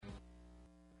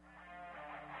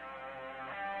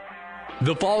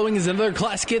The following is another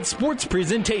Classic Hits sports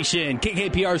presentation.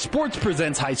 KKPR Sports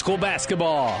presents high school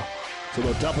basketball. So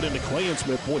they'll dump it into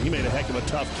Clay-and-Smith. Boy, he made a heck of a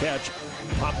tough catch.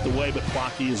 Popped away, but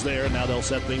Flocky is there. Now they'll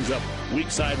set things up. Weak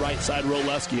side, right side,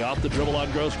 Roleski off the dribble on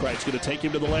Grosskreitz. Going to take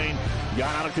him to the lane.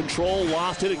 Got out of control,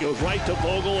 lost it. It goes right to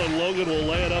Vogel, and Logan will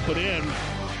lay it up and in.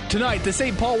 Tonight, the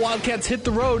St. Paul Wildcats hit the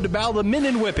road to battle the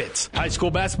Minden Whippets. High school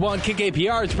basketball on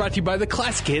KKPR is brought to you by the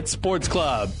Classic Hits Sports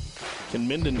Club. Can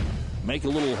Minden make a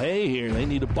little hay here? They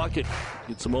need a bucket.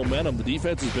 Get some momentum. The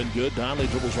defense has been good. Donnelly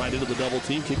dribbles right into the double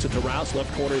team. Kicks it to Rouse.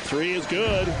 Left corner three is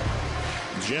good.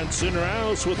 Jensen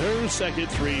Rouse with her second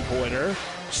three-pointer.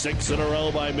 6 in a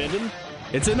row by Minden.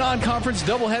 It's a non-conference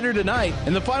doubleheader tonight,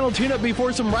 and the final tune-up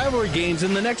before some rivalry games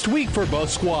in the next week for both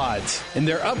squads in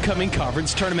their upcoming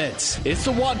conference tournaments. It's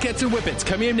the Wildcats and Whippets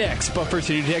coming up next, but first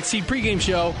the New Tech Seed pregame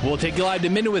show. We'll take you live to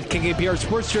Minden with KKPR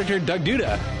Sports Director Doug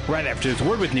Duda right after his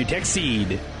word with New Tech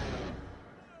Seed.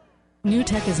 New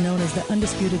Tech is known as the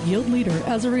undisputed yield leader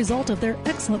as a result of their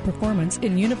excellent performance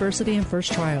in university and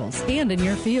first trials and in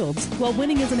your fields. While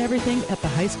winning isn't everything at the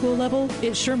high school level,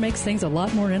 it sure makes things a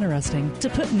lot more interesting. To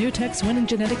put New Tech's winning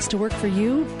genetics to work for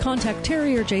you, contact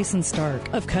Terry or Jason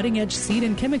Stark of Cutting Edge Seed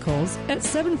and Chemicals at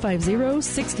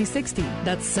 750-6060.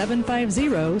 That's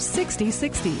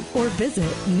 750-6060. Or visit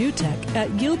newtech at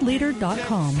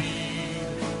yieldleader.com.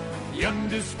 The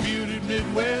undisputed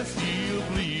Midwest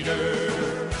yield leader.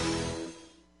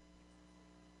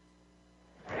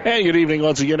 And good evening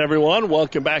once again, everyone.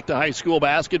 Welcome back to high school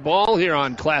basketball here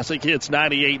on Classic Hits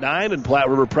 98.9 and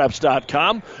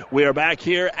PlatteRiverPreps.com. We are back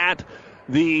here at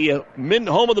the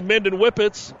home of the Minden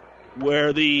Whippets,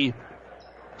 where the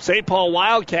St. Paul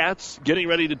Wildcats getting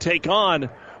ready to take on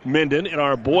Minden in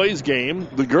our boys game.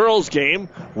 The girls game,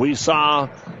 we saw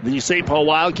the St. Paul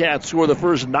Wildcats score the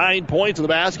first 9 points of the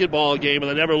basketball game, and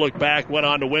they never looked back, went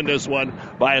on to win this one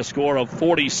by a score of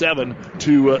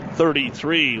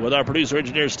 47-33. With our producer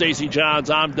engineer Stacy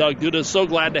Johns, I'm Doug Duda. So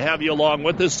glad to have you along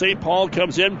with us. St. Paul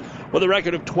comes in with a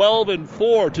record of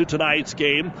 12-4 to tonight's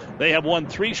game. They have won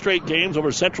 3 straight games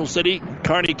over Central City,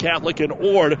 Kearney Catholic, and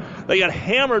Ord. They got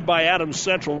hammered by Adams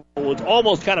Central. It's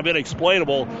almost kind of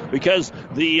inexplainable because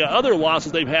the other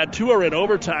losses they've had, 2 are in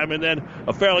overtime, and then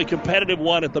a fairly competitive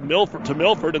one at the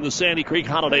Milford in the Sandy Creek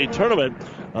Holiday Tournament.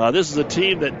 This is a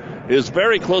team that is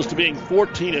very close to being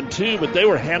 14-2, but they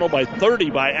were handled by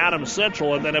 30 by Adams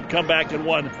Central and then have come back and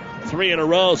won 3 in a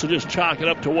row, so just chalk it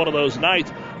up to one of those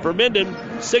nights. For Minden,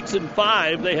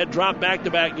 6-5, they had dropped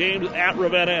back-to-back games at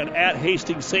Ravenna and at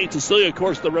Hastings St. Cecilia. Of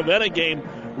course, the Ravenna game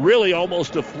really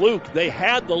almost a fluke. They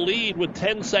had the lead with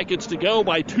 10 seconds to go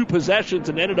by 2 possessions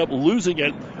and ended up losing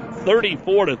it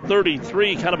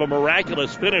 34-33, kind of a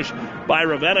miraculous finish by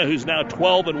Ravenna, who's now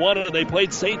 12-1, and they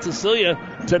played St. Cecilia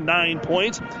to 9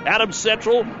 points. Adams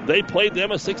Central, they played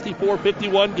them a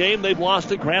 64-51 game. They've lost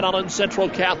to Grand Island Central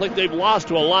Catholic. They've lost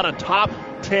to a lot of top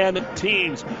 10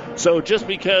 teams. So just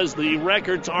because the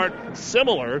records aren't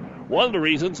similar, one of the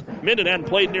reasons Minden hadn't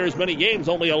played near as many games,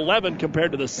 only 11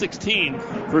 compared to the 16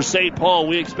 for St. Paul.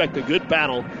 We expect a good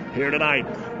battle here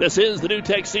tonight. This is the New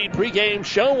Tech Seed pregame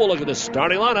show. We'll look at the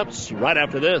starting lineups right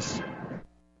after this.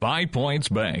 5 Points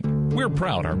Bank. We're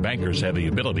proud our bankers have the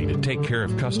ability to take care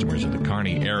of customers in the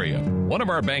Kearney area. One of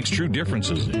our bank's true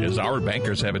differences is our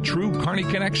bankers have a true Kearney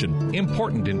connection,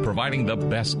 important in providing the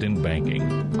best in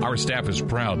banking. Our staff is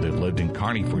proud they've lived in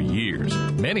Kearney for years.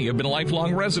 Many have been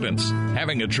lifelong residents.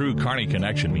 Having a true Kearney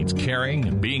connection means caring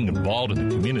and being involved in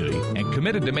the community and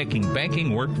committed to making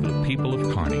banking work for the people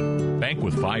of Kearney. Bank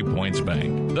with 5 Points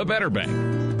Bank. The better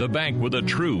bank. The bank with a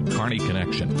true Kearney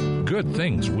connection. Good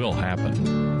things will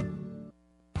happen.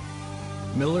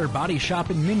 Miller Body Shop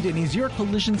in Minden is your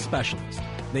collision specialist.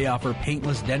 They offer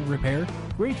paintless dent repair,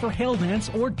 great for hail dents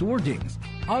or door dings,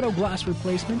 auto glass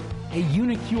replacement, a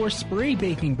Unicure spray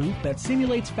baking booth that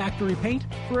simulates factory paint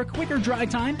for a quicker dry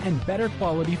time and better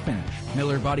quality finish.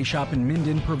 Miller Body Shop in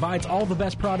Minden provides all the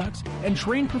best products and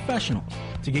trained professionals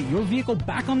to get your vehicle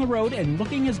back on the road and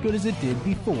looking as good as it did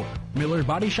before. Miller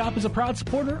Body Shop is a proud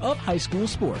supporter of high school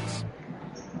sports.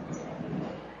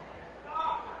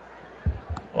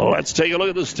 Let's take a look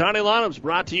at the starting lineups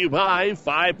brought to you by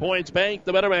 5 Points Bank,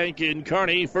 the better bank in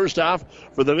Kearney. First off,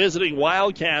 for the visiting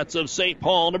Wildcats of St.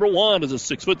 Paul, number 1 is a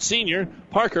 6-foot senior,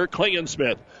 Parker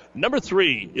Clay-and-Smith. Number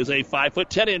 3 is a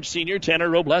 5'10" senior, Tanner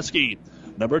Robleski.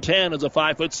 Number 10 is a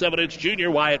 5'7"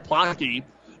 junior, Wyatt Plocky.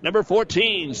 Number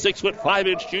 14,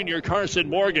 6'5" junior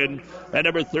Carson Morgan. And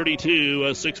number 32,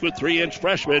 a 6'3"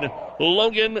 freshman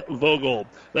Logan Vogel.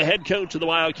 The head coach of the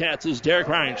Wildcats is Derek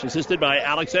Reinsch, assisted by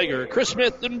Alex Egger, Chris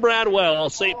Smith, and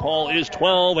Bradwell. St. Paul is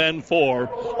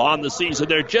 12-4 on the season.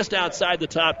 They're just outside the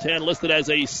top 10, listed as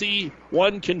a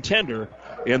C1 contender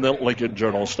in the Lincoln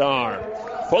Journal-Star.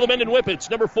 For the Minden Whippets,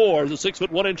 number 4 is a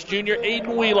 6'1" junior,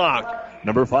 Aiden Wheelock.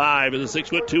 Number 5 is a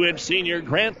 6'2" senior,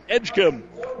 Grant Edgecombe.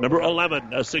 Number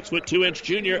 11, a 6'2"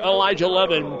 junior, Elijah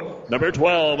Levin. Number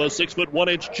 12, a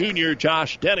 6'1" junior,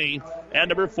 Josh Denny. And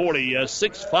number 40, a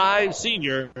 6'5"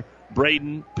 senior,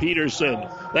 Braden Peterson.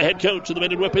 The head coach of the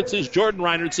Minden Whippets is Jordan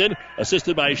Reinertson,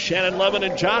 assisted by Shannon Levin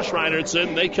and Josh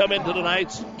Reinertson. They come into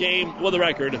tonight's game with a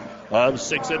record of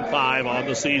 6-5 on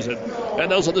the season. And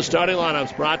those are the starting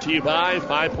lineups, brought to you by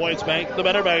 5 Points Bank, the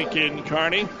Better Bank in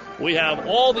Kearney. We have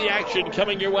all the action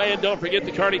coming your way, and don't forget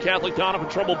the Kearney Catholic Donovan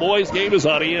Trumbull boys game is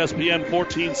on ESPN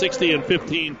 1460 and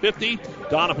 1550.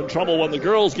 Donovan Trumbull won the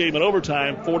girls game in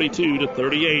overtime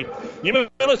 42-38. You've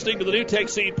been listening to the New Tech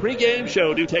Seed pregame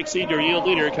show. New Tech Seed, your yield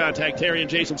leader. Contact Terry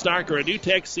and Jason Starker, a New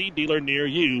Tech Seed dealer near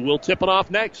you. We'll tip it off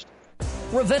next.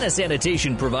 Ravenna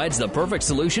Sanitation provides the perfect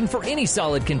solution for any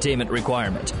solid containment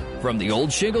requirement. From the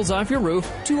old shingles off your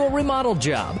roof to a remodel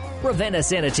job, Ravenna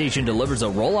Sanitation delivers a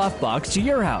roll-off box to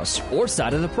your house or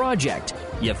side of the project.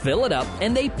 You fill it up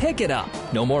and they pick it up.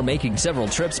 No more making several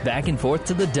trips back and forth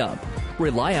to the dump.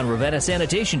 Rely on Ravenna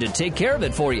Sanitation to take care of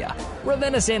it for you.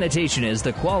 Ravenna Sanitation is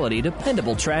the quality,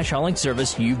 dependable trash hauling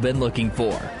service you've been looking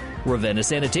for. Ravenna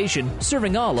Sanitation,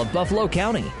 serving all of Buffalo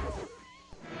County.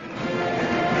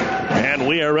 And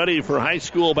we are ready for high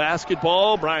school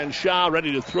basketball. Brian Shaw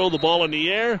ready to throw the ball in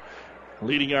the air.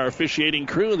 Leading our officiating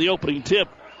crew, the opening tip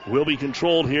will be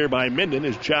controlled here by Minden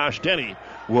as Josh Denny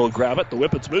will grab it. The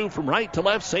Whippets move from right to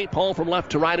left. St. Paul from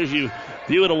left to right as you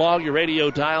view it along your radio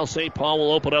dial. St. Paul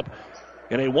will open up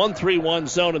in a 1-3-1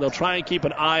 zone, and they'll try and keep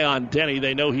an eye on Denny.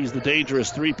 They know he's the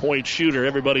dangerous three-point shooter.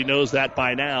 Everybody knows that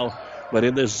by now. But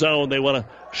in this zone, they want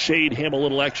to shade him a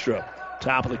little extra.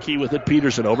 Top of the key with it,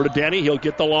 Peterson over to Denny. He'll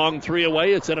get the long three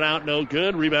away. It's in and out, no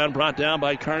good. Rebound brought down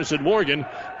by Carson Morgan,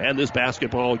 and this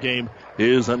basketball game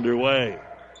is underway.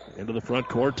 Into the front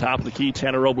court, top of the key,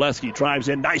 Tanner Robleski drives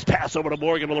in. Nice pass over to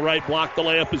Morgan with the right block. The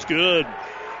layup is good.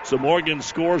 So Morgan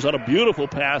scores on a beautiful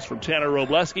pass from Tanner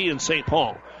Robleski, and St.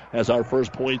 Paul has our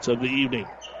first points of the evening.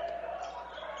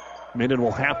 Minden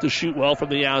will have to shoot well from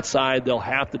the outside. They'll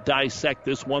have to dissect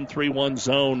this 1-3-1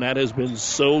 zone. That has been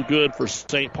so good for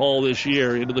St. Paul this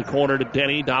year. Into the corner to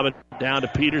Denny. Down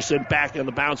to Peterson. Back on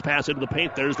the bounce pass into the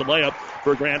paint. There's the layup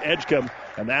for Grant Edgecombe.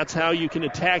 And that's how you can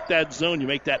attack that zone. You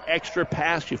make that extra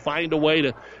pass. You find a way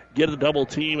to get a double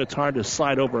team. It's hard to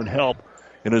slide over and help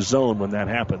in a zone when that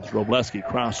happens. Robleski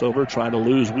crossover, trying to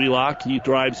lose Wheelock. He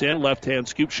drives in. Left-hand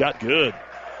scoop shot. Good.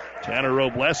 Tanner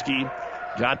Robleski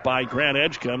got by Grant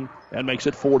Edgecombe and makes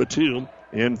it 4-2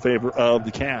 in favor of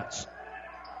the Cats.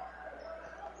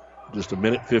 Just a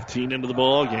minute 15 into the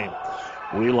ball game.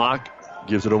 Wheelock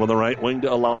gives it over the right wing to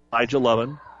Elijah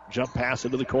Levin. Jump pass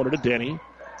into the corner to Denny.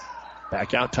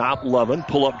 Back out top, Levin.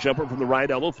 Pull-up jumper from the right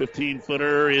elbow.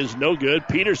 15-footer is no good.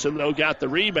 Peterson, though, got the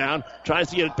rebound.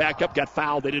 Tries to get it back up. Got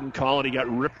fouled. They didn't call it. He got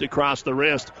ripped across the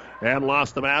wrist and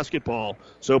lost the basketball.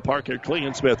 So Parker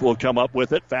Klingensmith will come up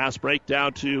with it. Fast break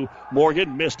down to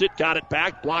Morgan. Missed it. Got it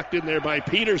back. Blocked in there by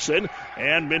Peterson.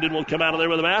 And Minden will come out of there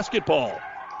with a basketball.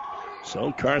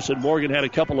 So Carson Morgan had a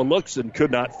couple of looks and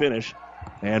could not finish.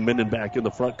 And Minden back in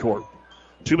the front court.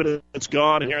 2 minutes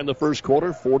gone here in the first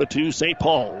quarter. 4-2 St.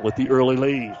 Paul with the early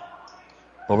lead.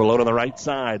 Overload on the right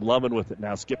side. Lovin with it.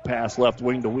 Now skip pass left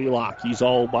wing to Wheelock. He's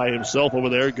all by himself over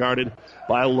there, guarded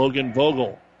by Logan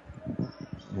Vogel.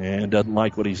 And doesn't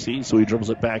like what he sees, so he dribbles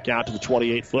it back out to the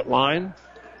 28-foot line.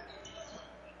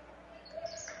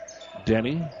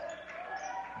 Denny.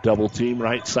 Double team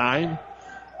right side.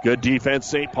 Good defense,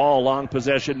 St. Paul. Long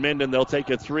possession, Minden. They'll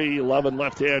take a three. 11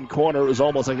 left-hand corner. It was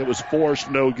almost like it was forced.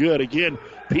 No good. Again,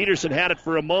 Peterson had it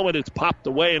for a moment. It's popped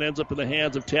away and ends up in the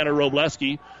hands of Tanner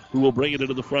Robleski, who will bring it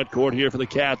into the front court here for the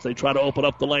Cats. They try to open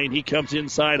up the lane. He comes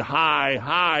inside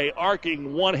high,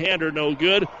 arcing one-hander. No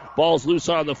good. Ball's loose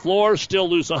on the floor. Still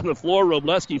loose on the floor.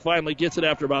 Robleski finally gets it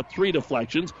after about 3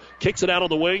 deflections. Kicks it out of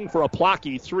the wing for a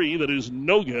Plocky three that is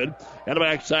no good. And a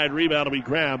backside rebound will be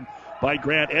grabbed by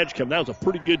Grant Edgecombe. That was a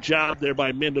pretty good job there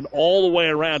by Minden all the way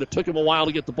around. It took him a while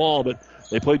to get the ball, but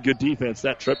they played good defense.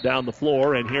 That trip down the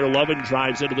floor, and here Lovin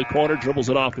drives into the corner, dribbles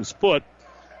it off his foot,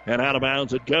 and out of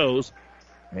bounds it goes.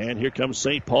 And here comes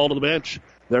St. Paul to the bench.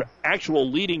 Their actual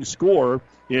leading scorer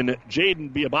in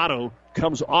Jaden Biabato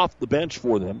comes off the bench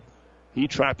for them. He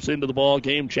traps into the ball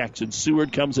game. Jackson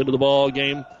Seward comes into the ball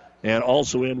game, and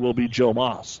also in will be Joe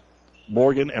Moss.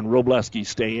 Morgan and Robleski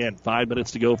stay in. 5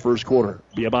 minutes to go, first quarter.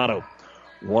 Biabato,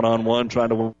 one-on-one, trying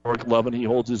to work Levin. He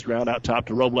holds his ground out top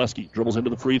to Robleski. Dribbles into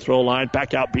the free throw line.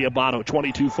 Back out Biabato.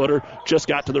 22-footer. Just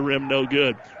got to the rim. No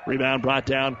good. Rebound brought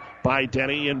down by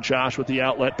Denny, and Josh with the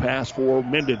outlet pass for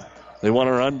Minden. They want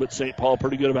to run, but St. Paul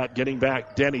pretty good about getting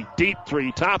back. Denny, deep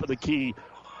three, top of the key.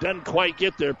 Doesn't quite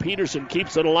get there. Peterson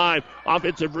keeps it alive.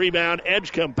 Offensive rebound.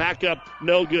 Edgecombe back up.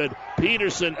 No good.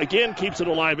 Peterson again keeps it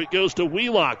alive. It goes to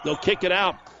Wheelock. They'll kick it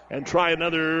out and try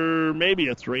another, maybe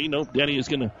a three. Nope, Denny is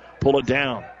going to pull it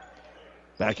down.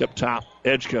 Back up top.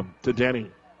 Edgecombe to Denny.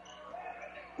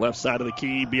 Left side of the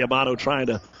key. Biabato trying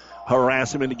to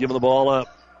harass him into giving the ball up.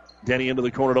 Denny into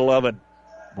the corner to Lovin.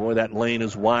 Boy, that lane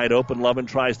is wide open. Lovin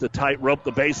tries to tightrope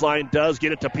the baseline. Does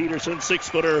get it to Peterson.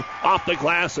 6-footer off the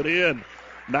glass and in.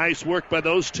 Nice work by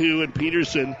those two, and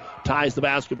Peterson ties the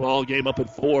basketball game up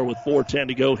at 4 with 4:10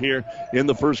 to go here in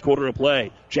the first quarter of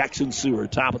play. Jackson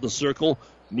Seward, top of the circle.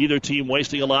 Neither team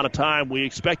wasting a lot of time. We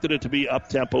expected it to be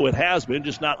up-tempo. It has been,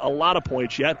 just not a lot of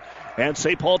points yet. And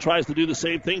St. Paul tries to do the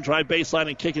same thing, drive baseline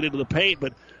and kick it into the paint,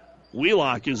 but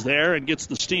Wheelock is there and gets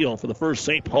the steal for the first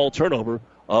St. Paul turnover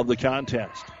of the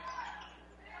contest.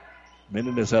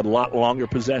 Minden has had a lot longer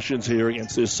possessions here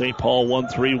against this St. Paul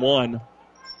 1-3-1.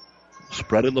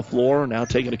 Spreading the floor, now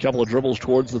taking a couple of dribbles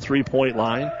towards the three-point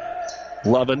line.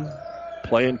 Lovin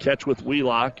playing catch with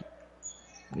Wheelock.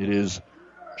 It is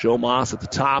Joe Moss at the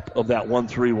top of that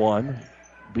 1-3-1.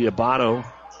 Biabato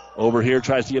over here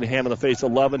tries to get a hand in the face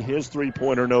of Lovin. His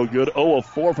three-pointer no good. 0 of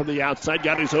 4 from the outside.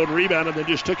 Got his own rebound and then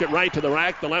just took it right to the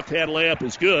rack. The left-hand layup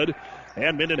is good.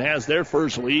 And Minden has their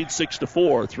first lead,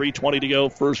 6-4. 3:20 to go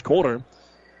first quarter.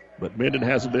 But Minden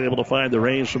hasn't been able to find the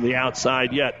range from the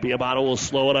outside yet. Biabato will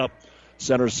slow it up.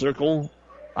 Center circle,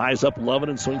 eyes up Lovin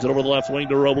and swings it over the left wing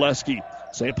to Robleski.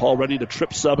 St. Paul ready to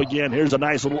trip sub again. Here's a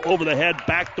nice little over-the-head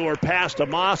backdoor pass to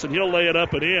Moss, and he'll lay it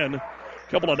up and in. A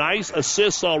couple of nice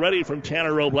assists already from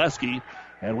Tanner Robleski,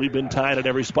 and we've been tied at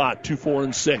every spot, 2, 4,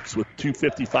 and 6 with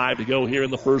 2:55 to go here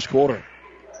in the first quarter.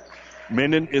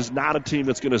 Minden is not a team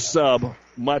that's going to sub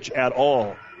much at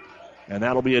all. And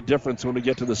that'll be a difference when we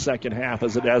get to the second half,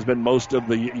 as it has been most of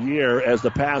the year, as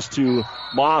the pass to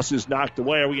Moss is knocked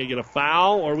away. Are we going to get a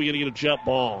foul, or are we going to get a jump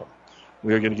ball?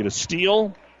 We are going to get a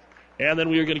steal, and then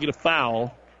we are going to get a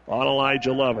foul on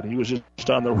Elijah Lovin. He was just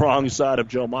on the wrong side of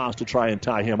Joe Moss to try and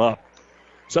tie him up.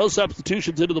 So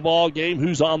substitutions into the ball game.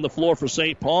 Who's on the floor for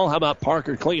St. Paul? How about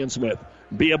Parker Klingensmith?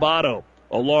 Biabato,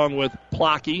 along with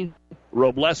Plocky,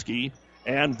 Robleski,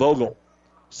 and Vogel.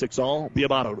 6 all.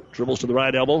 Biabato dribbles to the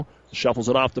right elbow. Shuffles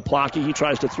it off to Plocky. He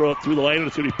tries to throw it through the lane, and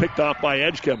it's going to be picked off by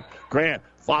Edgecombe. Grant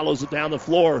follows it down the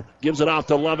floor, gives it off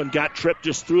to Lovin. Got tripped,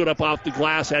 just threw it up off the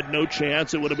glass, had no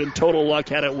chance. It would have been total luck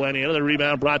had it went in. And the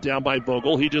rebound brought down by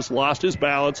Vogel. He just lost his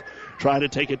balance, trying to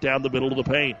take it down the middle of the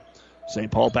paint.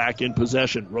 St. Paul back in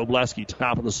possession. Robleski,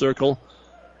 top of the circle.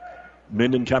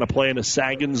 Minden kind of playing a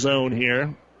sagging zone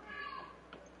here.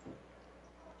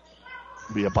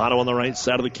 Biabato on the right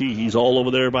side of the key. He's all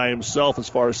over there by himself as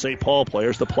far as St. Paul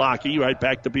players. The Plocky right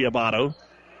back to Biabato.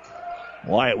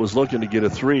 Wyatt was looking to get a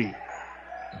three.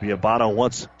 Biabato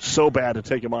wants so bad to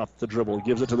take him off the dribble. He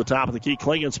gives it to the top of the key.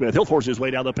 Klingensmith. He'll force his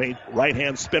way down the paint.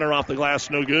 Right-hand spinner off the glass.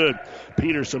 No good.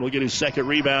 Peterson will get his second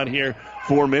rebound here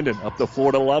for Minden. Up the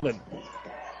floor to Lovin.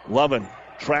 Lovin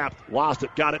trapped, lost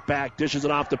it, got it back, dishes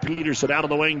it off to Peterson, out of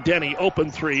the wing. Denny,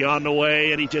 open three on the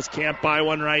way, and he just can't buy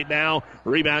one right now.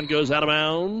 Rebound goes out of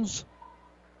bounds.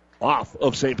 Off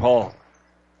of St. Paul.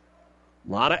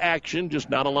 A lot of action, just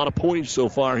not a lot of points so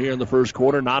far here in the first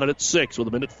quarter. Knotted at 6 with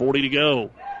 1:40 to go.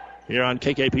 Here on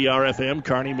KKPR-FM,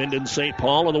 Kearney, Minden, St.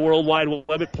 Paul, on the World Wide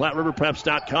Web at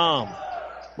PlatteRiverPreps.com.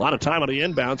 A lot of time on the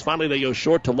inbounds. Finally, they go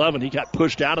short to Lovin. He got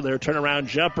pushed out of there. Turnaround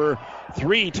jumper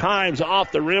 3 times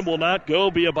off the rim. Will not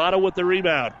go. Biabato with the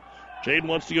rebound. Jaden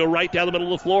wants to go right down the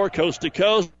middle of the floor, coast to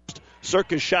coast.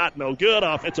 Circus shot, no good.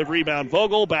 Offensive rebound,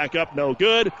 Vogel. Back up, no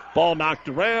good. Ball knocked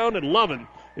around, and Lovin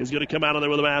is going to come out of there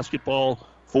with a basketball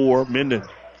for Minden.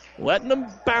 Letting them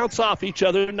bounce off each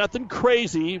other. Nothing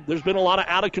crazy. There's been a lot of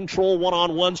out-of-control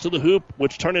one-on-ones to the hoop,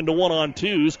 which turn into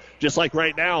one-on-twos. Just like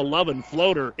right now, Lovin,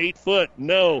 floater, 8 foot,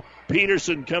 no.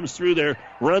 Peterson comes through there,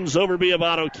 runs over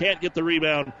Biabato, can't get the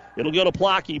rebound. It'll go to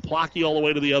Plocky. Plocky all the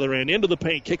way to the other end, into the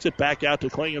paint, kicks it back out to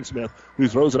Klingensmith, who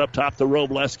throws it up top to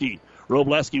Robleski.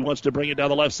 Robleski wants to bring it down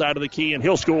the left side of the key, and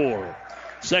he'll score.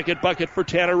 Second bucket for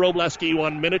Tanner Robleski.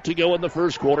 1 minute to go in the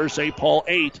first quarter. St. Paul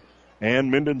 8 and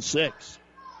Minden 6.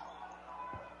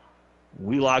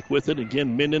 Wheelock with it.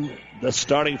 Again, Minden, the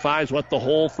starting fives went the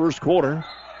whole first quarter.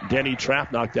 Denny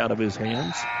Trapp knocked out of his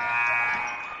hands.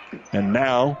 And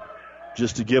now,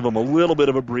 just to give him a little bit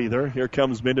of a breather, here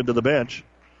comes Minden to the bench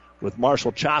with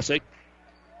Marshall Chosick.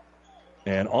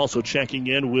 And also checking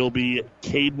in will be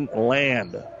Caden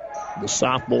Land, the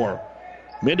sophomore.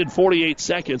 Minden 48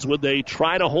 seconds. Would they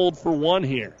try to hold for one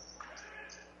here?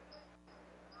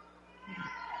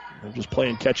 They're just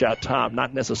playing catch out top,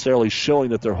 not necessarily showing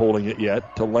that they're holding it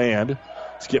yet. To Land.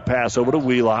 Skip pass over to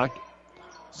Wheelock.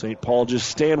 St. Paul just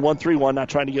staying 1-3-1, not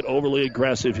trying to get overly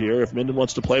aggressive here. If Minden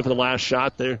wants to play for the last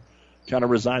shot, they're kind of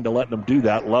resigned to letting them do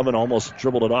that. Lovin almost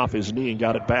dribbled it off his knee and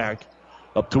got it back.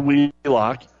 Up to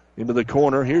Wheelock. Into the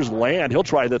corner. Here's Land. He'll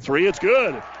try the three. It's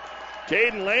good.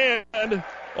 Caden Land,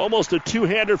 almost a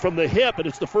two-hander from the hip, and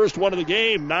it's the first one of the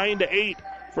game, 9-8.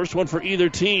 First one for either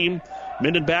team.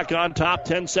 Minden back on top,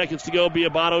 10 seconds to go.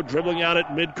 Biabato dribbling out at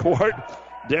midcourt.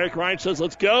 Derek Ryan says,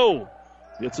 let's go.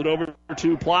 Gets it over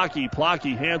to Plocky.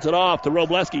 Plocky hands it off to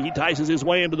Robleski. He tices his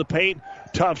way into the paint.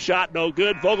 Tough shot, no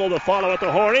good. Vogel to follow at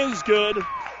the horn is good.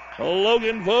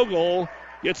 Logan Vogel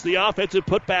gets the offensive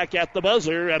putback at the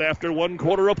buzzer, and after 1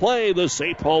 quarter of play, the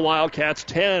St. Paul Wildcats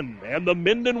 10 and the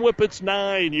Minden Whippets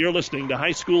 9. You're listening to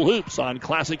High School Hoops on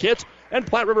Classic Hits and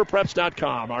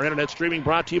PlatteRiverPreps.com. Our internet streaming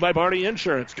brought to you by Barney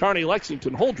Insurance, Kearney,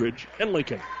 Lexington, Holdridge, and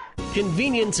Lincoln.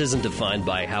 Convenience isn't defined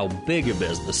by how big a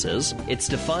business is. It's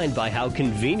defined by how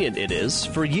convenient it is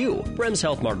for you. Brems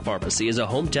Health Mart Pharmacy is a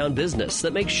hometown business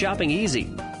that makes shopping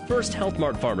easy. First Health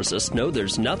Mart pharmacists know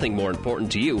there's nothing more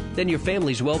important to you than your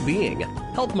family's well-being.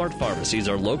 Health Mart pharmacies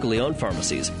are locally owned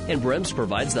pharmacies, and Brems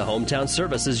provides the hometown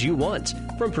services you want,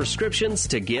 from prescriptions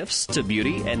to gifts to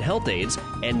beauty and health aids,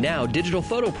 and now digital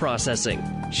photo processing.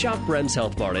 Shop Brems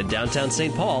Health Mart in downtown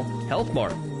St. Paul. Health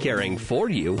Mart, caring for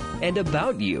you and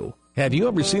about you. Have you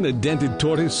ever seen a dented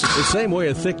tortoise? The same way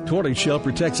a thick tortoise shell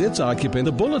protects its occupant,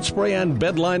 the bullet spray-on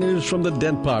bed liners from the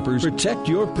Dent Poppers protect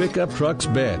your pickup truck's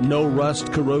bed. No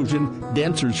rust, corrosion,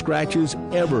 dents, or scratches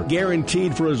ever.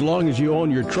 Guaranteed for as long as you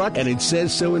own your truck, and it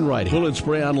says so in writing. Bullet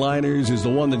spray-on liners is the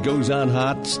one that goes on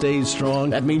hot, stays strong.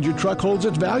 That means your truck holds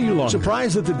its value longer.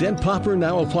 Surprised that the Dent Popper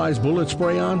now applies bullet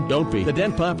spray-on? Don't be. The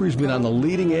Dent Popper's been on the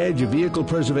leading edge of vehicle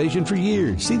preservation for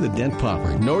years. See the Dent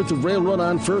Popper north of Railroad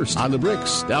on First, on the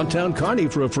bricks, downtown Kearney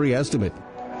for a free estimate.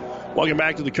 Welcome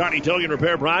back to the Kearney Towing and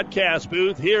Repair broadcast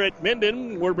booth here at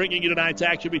Minden. We're bringing you tonight's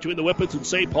action between the Whippets and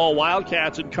St. Paul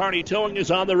Wildcats, and Kearney Towing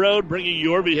is on the road bringing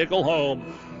your vehicle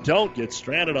home. Don't get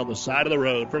stranded on the side of the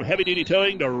road. From heavy-duty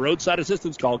towing to roadside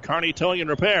assistance, call Kearney Towing and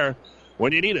Repair.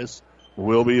 When you need us,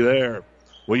 we'll be there.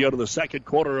 We go to the second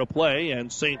quarter of play,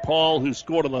 and St. Paul, who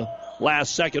scored in the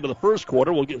last second of the first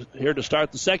quarter, will get here to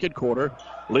start the second quarter,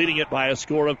 leading it by a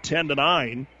score of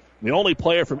 10-9. The only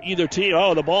player from either team,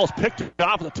 the ball's picked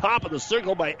off at the top of the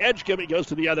circle by Edgecombe. He goes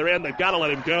to the other end. They've got to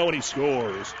let him go, and he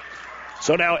scores.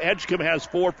 So now Edgecombe has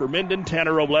 4 for Minden.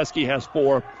 Tanner Robleski has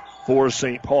 4 for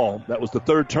St. Paul. That was the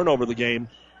third turnover of the game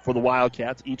for the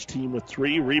Wildcats. Each team with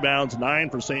 3 rebounds, 9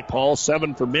 for St. Paul,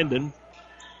 7 for Minden.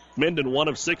 Minden 1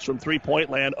 of 6 from three-point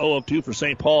land, 0 of 2 for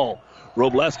St. Paul.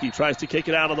 Robleski tries to kick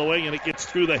it out of the wing, and it gets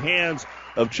through the hands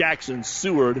of Jackson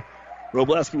Seward.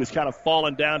 Robleski was kind of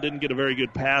falling down, didn't get a very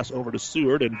good pass over to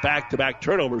Seward, and back-to-back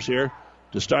turnovers here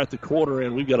to start the quarter,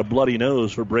 and we've got a bloody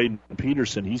nose for Braden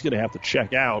Peterson. He's going to have to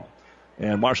check out,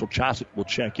 and Marshall Chosick will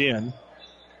check in.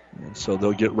 And so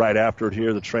they'll get right after it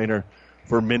here. The trainer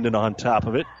for Minden on top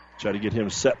of it. Try to get him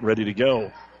set and ready to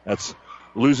go. That's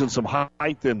losing some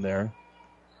height in there,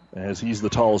 as he's the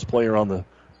tallest player on the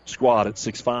squad at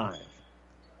 6'5".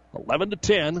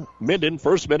 11-10, Minden,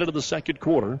 first minute of the second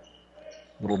quarter.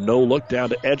 Little no-look down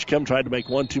to Edgecombe. Tried to make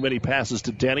one too many passes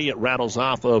to Denny. It rattles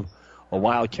off of a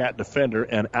Wildcat defender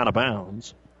and out of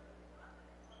bounds.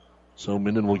 So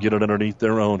Minden will get it underneath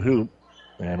their own hoop.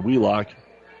 And Wheelock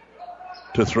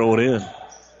to throw it in.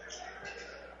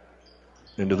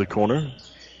 Into the corner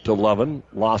to Lovin.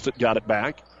 Lost it, got it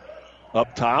back.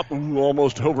 Up top,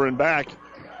 almost over and back.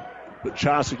 But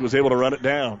Chosick was able to run it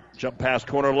down. Jump past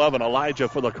corner Lovin. Elijah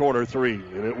for the corner three.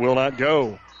 And it will not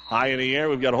go. High in the air,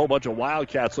 we've got a whole bunch of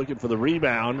Wildcats looking for the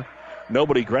rebound.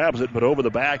 Nobody grabs it, but over the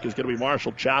back is going to be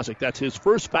Marshall Chosick. That's his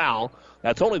first foul.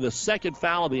 That's only the second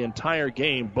foul of the entire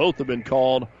game. Both have been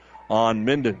called on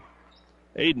Minden.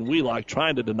 Aiden Wheelock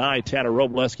trying to deny Tanner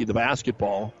Robleski the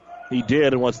basketball. He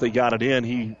did, and once they got it in,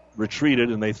 he retreated,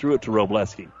 and they threw it to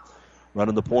Robleski.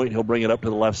 Running the point, he'll bring it up to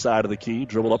the left side of the key,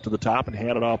 dribble up to the top, and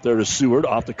hand it off there to Seward.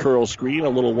 Off the curl screen, a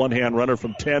little one-hand runner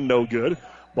from 10, no good.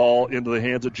 Ball into the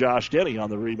hands of Josh Denny on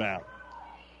the rebound.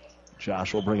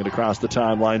 Josh will bring it across the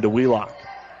timeline to Wheelock.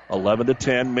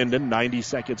 11-10, Minden, 90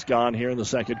 seconds gone here in the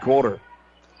second quarter.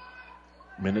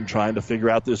 Minden trying to figure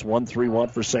out this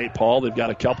 1-3-1 for St. Paul. They've got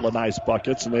a couple of nice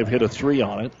buckets, and they've hit a 3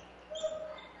 on it.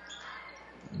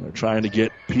 And they're trying to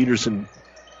get Peterson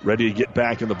ready to get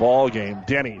back in the ball game.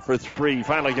 Denny for 3,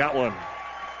 finally got one.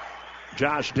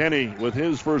 Josh Denny with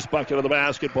his first bucket of the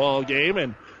basketball game,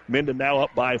 and Minden now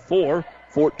up by 4,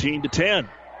 14-10.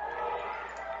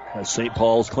 As St.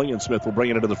 Paul's Klingensmith will bring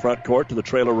it into the front court to the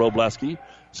trailer. Robleski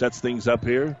sets things up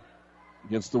here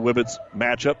against the Whippets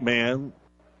matchup man.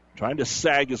 Trying to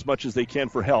sag as much as they can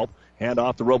for help. Hand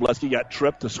off to Robleski. Got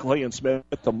tripped to Clayton Smith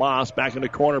to Moss. Back in the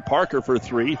corner. Parker for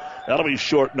three. That'll be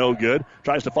short, no good.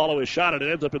 Tries to follow his shot, and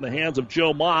it ends up in the hands of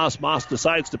Joe Moss. Moss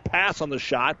decides to pass on the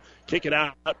shot. Kick it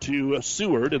out to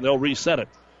Seward, and they'll reset it.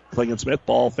 Clayton Smith,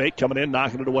 ball fake, coming in,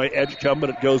 knocking it away. Edge come, but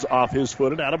it goes off his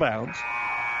foot and out of bounds.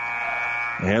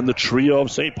 And the trio of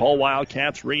St. Paul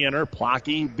Wildcats re-enter.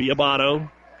 Plocky,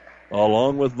 Biabato,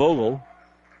 along with Vogel.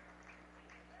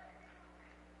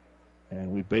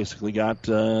 And we've basically got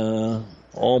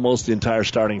almost the entire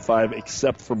starting five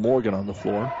except for Morgan on the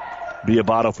floor.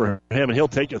 Biabato for him, and he'll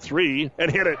take a three and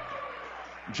hit it.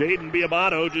 Jaden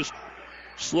Biabato just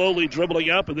slowly dribbling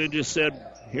up and then just said,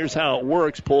 here's how it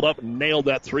works. Pulled up and nailed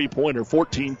that three-pointer.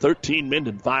 14-13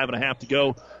 Minden, 5.5 to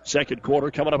go. Second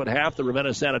quarter coming up at half. The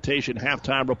Ravenna Sanitation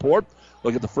halftime report.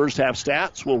 Look at the first half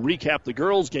stats. We'll recap the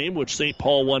girls' game, which St.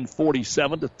 Paul won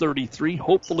 47-33.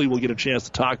 Hopefully we'll get a chance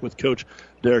to talk with Coach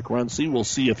Derek Runcie. We'll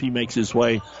see if he makes his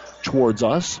way towards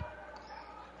us.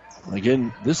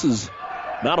 Again, this is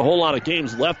not a whole lot of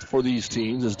games left for these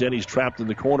teams as Denny's trapped in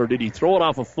the corner. Did he throw it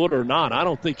off a foot or not? I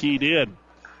don't think he did.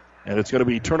 And it's going to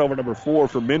be turnover number 4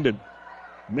 for Minden.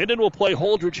 Minden will play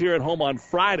Holdridge here at home on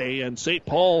Friday, and St.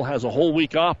 Paul has a whole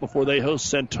week off before they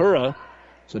host Centura.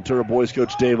 Centura boys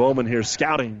coach Dave Oman here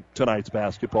scouting tonight's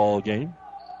basketball game.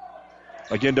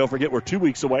 Again, don't forget we're 2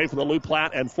 weeks away from the Lou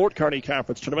Platte and Fort Kearney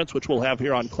Conference tournaments, which we'll have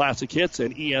here on Classic Hits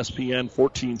and ESPN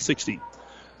 1460.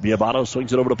 Biabato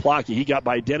swings it over to Plocky. He got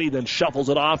by Denny, then shuffles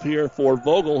it off here for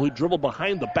Vogel, who dribbled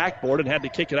behind the backboard and had to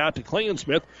kick it out to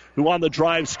Klingensmith, who on the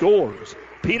drive scores.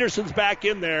 Peterson's back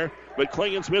in there, but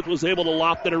Klingensmith was able to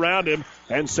loft it around him,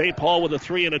 and St. Paul with a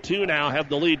 3 and a 2 now have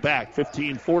the lead back,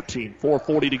 15-14,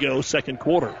 4:40 to go, second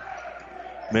quarter.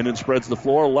 Minden spreads the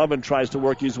floor. Levin tries to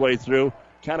work his way through.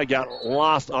 Kind of got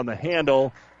lost on the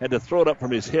handle, had to throw it up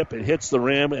from his hip. It hits the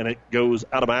rim, and it goes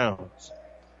out of bounds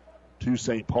to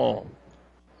St. Paul.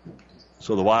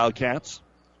 So the Wildcats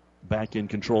back in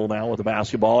control now with the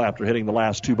basketball after hitting the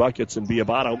last 2 buckets, and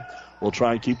Biabato will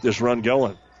try and keep this run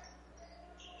going.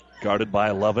 Guarded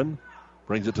by Levin.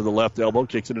 Brings it to the left elbow,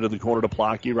 kicks it into the corner to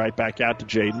Plocky, right back out to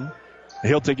Jaden.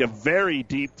 He'll take a very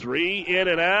deep three, in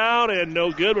and out, and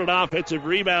no good. An offensive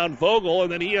rebound, Vogel,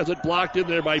 and then he has it blocked in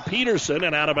there by Peterson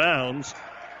and out of bounds.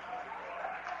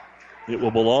 It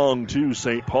will belong to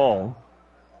St. Paul.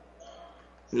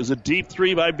 It was a deep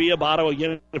three by Biabato.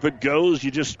 Again, if it goes,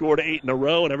 you just scored 8 in a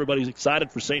row, and everybody's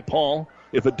excited for St. Paul.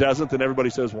 If it doesn't, then everybody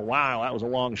says, well, wow, that was a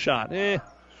long shot.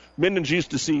 Minden's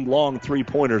used to see long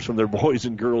three-pointers from their boys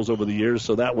and girls over the years,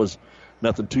 so that was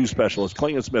nothing too special. As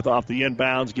Klingensmith off the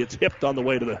inbounds gets hipped on the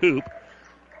way to the hoop,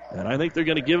 and I think they're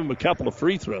going to give him a couple of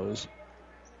free throws.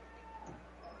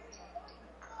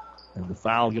 And the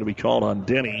foul going to be called on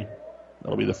Denny.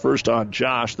 That'll be the first on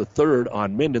Josh, the third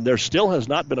on Minden. There still has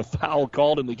not been a foul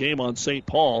called in the game on St.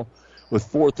 Paul with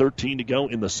 4:13 to go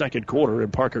in the second quarter.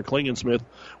 And Parker Klingensmith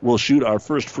will shoot our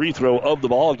first free throw of the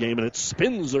ball game, and it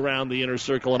spins around the inner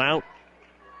circle and out.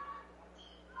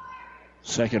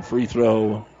 Second free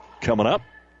throw coming up.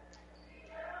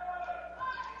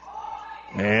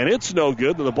 And it's no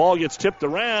good. The ball gets tipped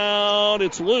around.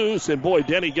 It's loose, and boy,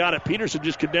 Denny got it. Peterson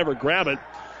just could never grab it,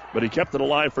 but he kept it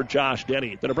alive for Josh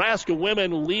Denny. The Nebraska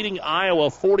women leading Iowa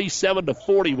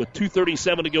 47-40 with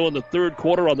 2:37 to go in the third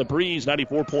quarter on the Breeze,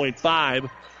 94.5.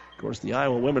 Of course, the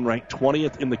Iowa women ranked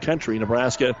 20th in the country.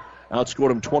 Nebraska outscored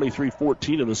them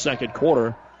 23-14 in the second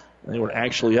quarter. They were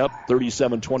actually up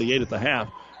 37-28 at the half.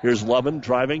 Here's Levin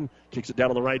driving, kicks it down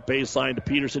on the right baseline to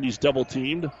Peterson. He's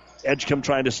double-teamed. Edgecombe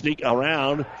trying to sneak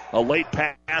around. A late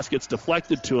pass gets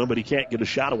deflected to him, but he can't get a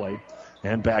shot away.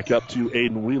 And back up to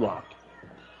Aiden Wheelock.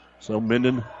 So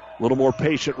Minden a little more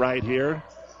patient right here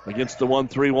against the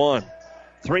 1-3-1.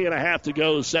 3.5 to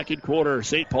go, second quarter.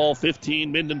 St. Paul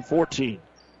 15, Minden 14.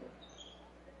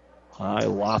 High,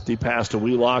 lofty pass to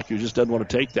Wheelock, who just doesn't want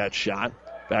to take that shot.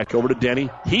 Back over to Denny.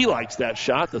 He likes that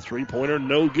shot. The three-pointer,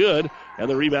 no good. And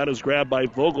the rebound is grabbed by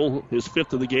Vogel, his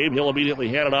fifth of the game. He'll immediately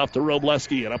hand it off to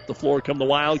Robleski. And up the floor come the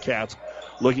Wildcats,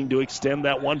 looking to extend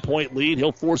that 1-point lead.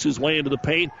 He'll force his way into the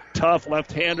paint. Tough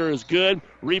left-hander is good.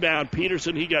 Rebound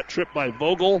Peterson. He got tripped by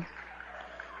Vogel.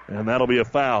 And that'll be a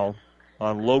foul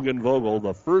on Logan Vogel,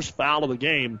 the first foul of the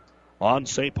game on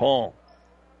St. Paul.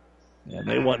 And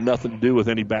they want nothing to do with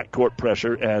any backcourt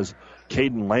pressure as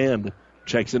Caden Land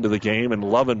checks into the game, and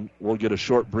Lovin will get a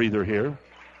short breather here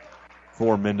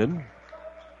for Minden.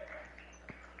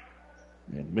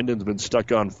 And Minden's been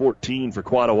stuck on 14 for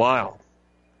quite a while.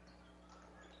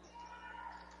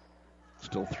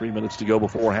 Still 3 minutes to go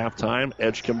before halftime.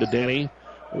 Edgecombe to Denny.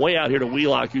 Way out here to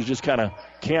Wheelock, who's just kind of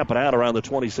camping out around the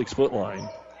 26-foot line.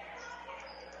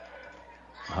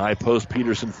 High post,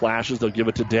 Peterson flashes. They'll give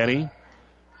it to Denny.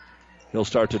 He'll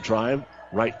start to drive.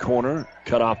 Right corner,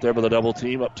 cut off there by the double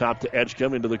team. Up top to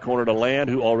Edgecombe, into the corner to Land,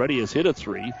 who already has hit a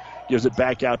three. Gives it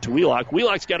back out to Wheelock.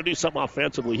 Wheelock's got to do something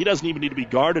offensively. He doesn't even need to be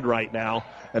guarded right now,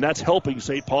 and that's helping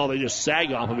St. Paul. They just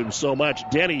sag off of him so much.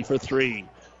 Denny for three.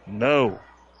 No.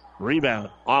 Rebound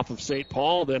off of St.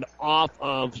 Paul, then off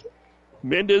of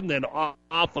Minden, then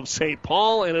off of St.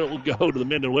 Paul, and it will go to the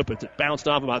Minden Whippets. It bounced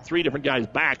off about three different guys'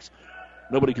 backs.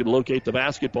 Nobody could locate the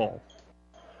basketball.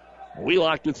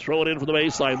 Wheelock to throw it in from the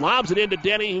baseline. Lobs it into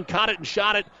Denny, who caught it and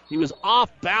shot it. He was off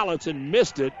balance and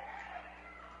missed it.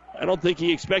 I don't think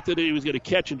he expected that he was going to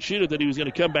catch and shoot it, that he was going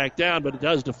to come back down, but it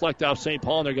does deflect off St.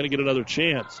 Paul, and they're going to get another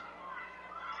chance.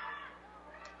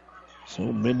 So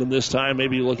Minden this time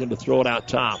maybe looking to throw it out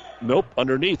top. Nope,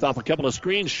 underneath off a couple of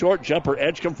screens. Short jumper,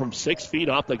 Edgecombe from 6 feet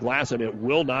off the glass, and it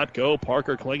will not go.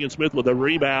 Parker Klingensmith with a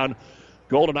rebound.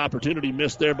 Golden opportunity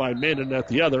missed there by Minden. At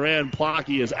the other end,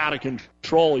 Plocky is out of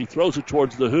control. He throws it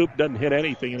towards the hoop, doesn't hit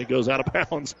anything, and it goes out of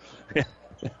bounds.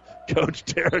 Coach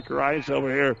Derek Rice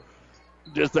over here,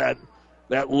 just that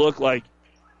look like,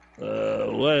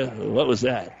 what was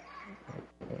that?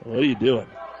 What are you doing?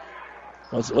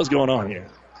 What's going on here?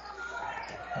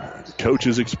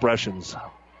 Coach's expressions.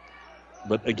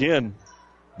 But again,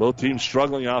 both teams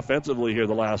struggling offensively here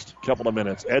the last couple of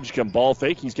minutes. Edgecombe ball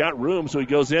fake. He's got room, so he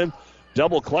goes in.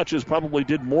 Double clutches, probably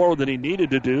did more than he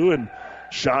needed to do, and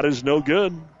shot is no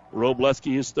good.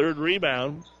 Robleski, his third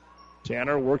rebound.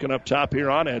 Tanner working up top here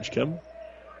on Edgecombe.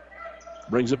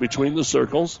 Brings it between the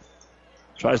circles.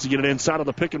 Tries to get it inside of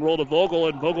the pick and roll to Vogel,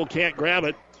 and Vogel can't grab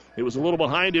it. It was a little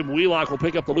behind him. Wheelock will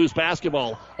pick up the loose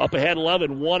basketball. Up ahead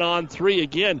 11, 1-on-3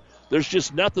 again. There's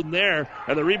just nothing there,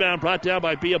 and the rebound brought down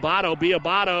by Biabato.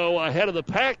 Biabato ahead of the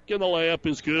pack, and the layup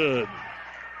is good.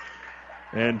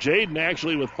 And Jaden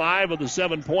actually with 5 of the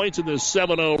 7 points in this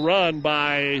 7-0 run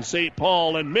by St.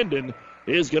 Paul, and Minden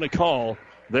is going to call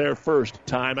their first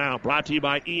timeout. Brought to you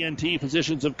by ENT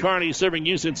Physicians of Kearney, serving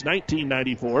you since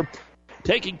 1994.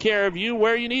 Taking care of you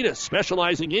where you need us,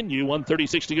 specializing in you.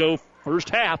 1:36 to go first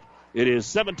half. It is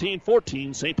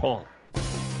 17-14 St. Paul.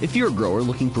 If you're a grower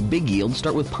looking for big yield,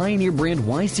 start with Pioneer brand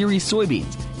Y-Series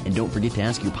soybeans. And don't forget to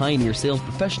ask your Pioneer sales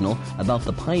professional about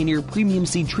the Pioneer premium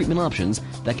seed treatment options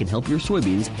that can help your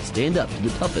soybeans stand up to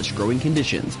the toughest growing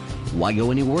conditions. Why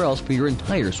go anywhere else for your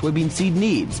entire soybean seed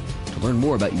needs? To learn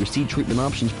more about your seed treatment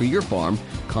options for your farm,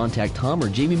 contact Tom or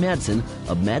Jamie Madsen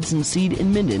of Madsen Seed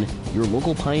in Minden, your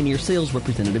local Pioneer sales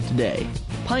representative today.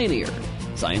 Pioneer,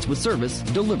 science with service,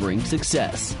 delivering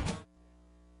success.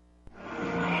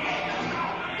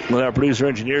 With our producer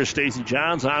engineer Stacy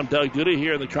Johns, I'm Doug Duda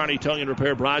here in the Kearney Towing and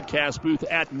Repair broadcast booth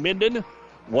at Minden.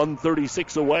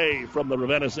 1:36 away from the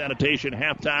Ravenna Sanitation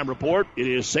halftime report. It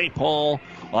is St. Paul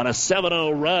on a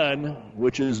 7-0 run,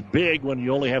 which is big when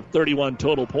you only have 31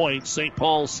 total points. St.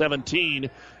 Paul 17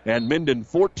 and Minden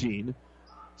 14.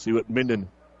 See what Minden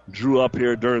drew up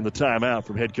here during the timeout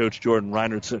from head coach Jordan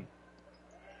Reinertsen.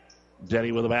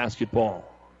 Denny with a basketball.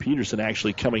 Peterson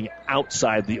actually coming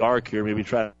outside the arc here, maybe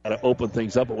trying to open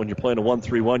things up, but when you're playing a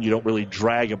 1-3-1, you don't really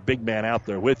drag a big man out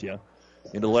there with you.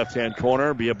 Into the left-hand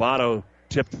corner, Biabato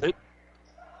tipped it,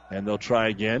 and they'll try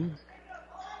again.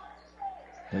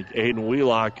 I think Aiden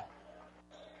Wheelock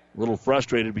a little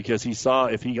frustrated because he saw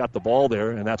if he got the ball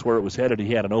there, and that's where it was headed,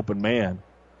 he had an open man.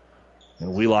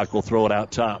 And Wheelock will throw it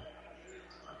out top.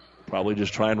 Probably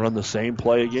just try and run the same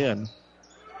play again.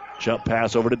 Jump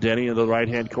pass over to Denny in the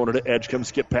right-hand corner to Edgecombe.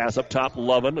 Skip pass up top.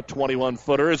 Lovin, a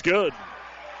 21-footer is good.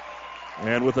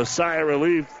 And with a sigh of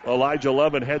relief, Elijah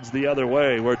Lovin heads the other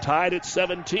way. We're tied at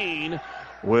 17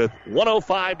 with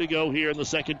 1:05 to go here in the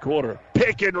second quarter.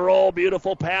 Pick and roll,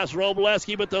 beautiful pass,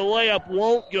 Robleski, but the layup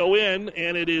won't go in,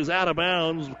 and it is out of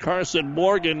bounds. Carson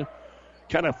Morgan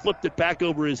kind of flipped it back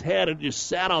over his head and just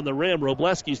sat on the rim.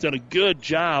 Robleski's done a good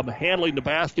job handling the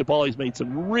basketball. He's made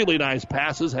some really nice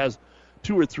passes, has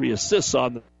 2 or 3 assists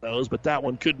on those, but that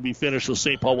one couldn't be finished, so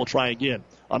St. Paul will try again.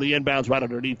 On the inbounds right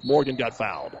underneath, Morgan got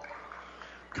fouled.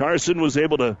 Carson was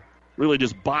able to really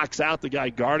just box out the guy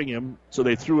guarding him, so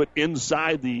they threw it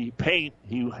inside the paint.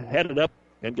 He headed up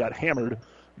and got hammered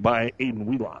by Aiden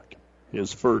Wheelock,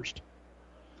 his first.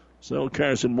 So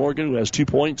Carson Morgan, who has 2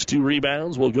 points, 2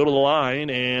 rebounds, will go to the line,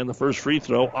 and the first free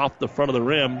throw off the front of the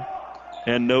rim,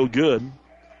 and no good.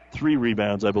 3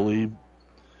 rebounds, I believe,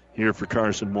 here for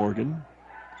Carson Morgan.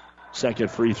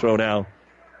 Second free throw now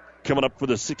coming up for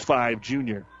the 6'5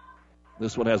 junior.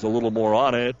 This one has a little more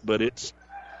on it, but it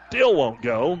still won't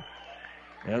go.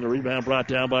 And the rebound brought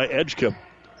down by Edgecombe.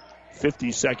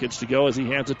 50 seconds to go as he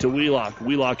hands it to Wheelock.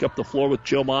 Wheelock up the floor with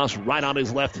Joe Moss right on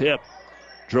his left hip.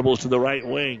 Dribbles to the right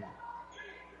wing.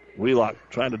 Wheelock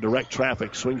trying to direct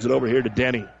traffic. Swings it over here to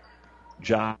Denny.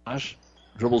 Josh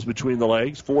dribbles between the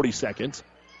legs. 40 seconds.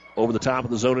 Over the top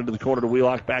of the zone into the corner to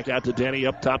Wheelock. Back out to Denny.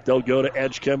 Up top they'll go to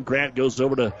Edgecombe. Grant goes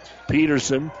over to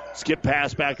Peterson. Skip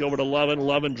pass back over to Lovin.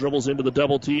 Lovin dribbles into the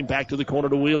double team. Back to the corner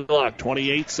to Wheelock.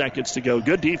 28 seconds to go.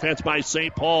 Good defense by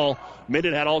St. Paul.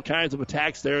 Minden had all kinds of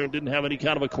attacks there and didn't have any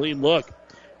kind of a clean look.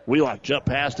 Wheelock jump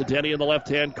pass to Denny in the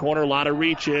left-hand corner. A lot of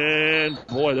reaching.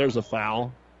 Boy, there's a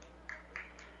foul.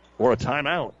 Or a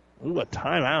timeout. Ooh, a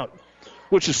timeout.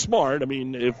 Which is smart. I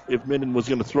mean, if Minden was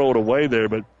going to throw it away there,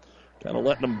 but kind of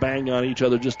letting them bang on each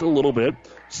other just a little bit.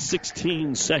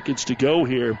 16 seconds to go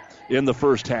here in the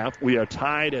first half. We are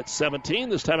tied at 17.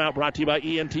 This timeout brought to you by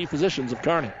ENT Physicians of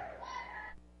Kearney.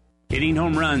 Hitting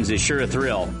home runs is sure a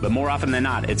thrill, but more often than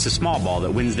not, it's the small ball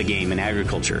that wins the game in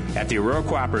agriculture. At the Aurora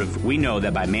Cooperative, we know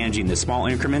that by managing the small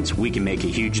increments, we can make a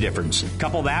huge difference.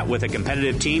 Couple that with a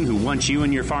competitive team who wants you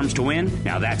and your farms to win,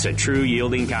 now that's a true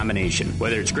yielding combination.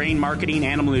 Whether it's grain marketing,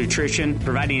 animal nutrition,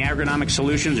 providing agronomic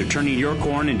solutions, or turning your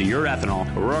corn into your ethanol,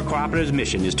 Aurora Cooperative's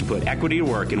mission is to put equity to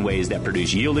work in ways that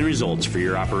produce yielding results for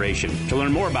your operation. To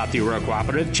learn more about the Aurora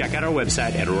Cooperative, check out our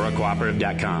website at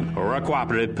auroracooperative.com. Aurora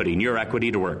Cooperative, putting your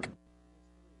equity to work.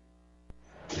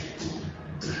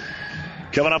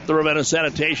 Coming up, the Ravenna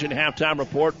Sanitation halftime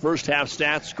report. First half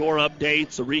stats, score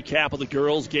updates, a recap of the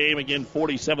girls' game. Again,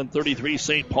 47-33.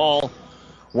 St. Paul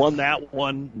won that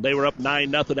one. They were up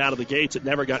 9-0 out of the gates. It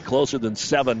never got closer than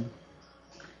 7.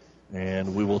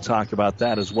 And we will talk about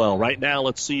that as well. Right now,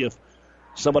 let's see if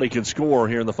somebody can score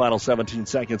here in the final 17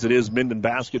 seconds. It is Minden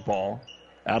basketball.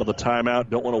 Out of the timeout.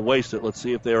 Don't want to waste it. Let's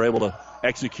see if they're able to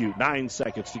execute. 9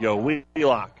 seconds to go.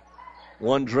 Wheelock.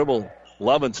 One dribble.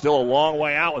 Lovin still a long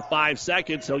way out with 5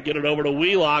 seconds. He'll get it over to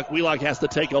Wheelock. Wheelock has to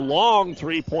take a long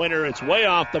three-pointer. It's way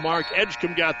off the mark.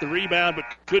 Edgecombe got the rebound, but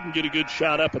couldn't get a good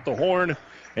shot up at the horn.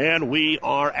 And we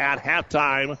are at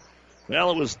halftime.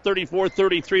 Well, it was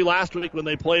 34-33 last week when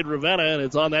they played Ravenna, and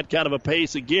it's on that kind of a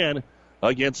pace again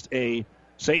against a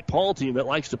St. Paul team that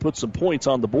likes to put some points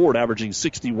on the board, averaging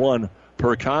 61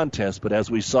 per contest. But as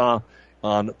we saw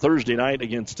on Thursday night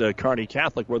against Kearney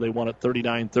Catholic, where they won at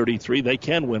 39-33, they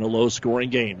can win a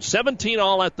low-scoring game. 17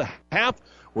 all at the half.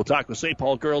 We'll talk with St.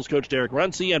 Paul girls coach Derek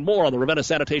Runcie and more on the Ravenna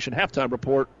Sanitation halftime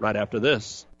report right after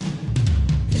this.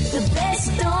 The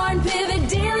best darn pivot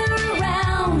dealer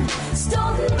around,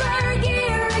 Stoltenberg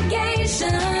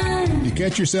Irrigation. You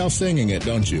catch yourself singing it,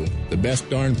 don't you? The best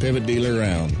darn pivot dealer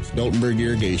around, Stoltenberg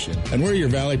Irrigation. And we're your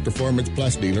Valley Performance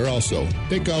Plus dealer also.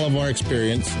 Take all of our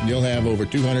experience, and you'll have over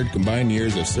 200 combined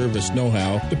years of service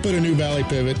know-how to put a new Valley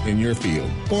pivot in your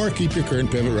field. Or keep your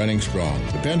current pivot running strong.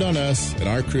 Depend on us and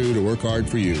our crew to work hard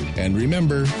for you. And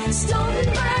remember,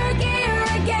 Stoltenberg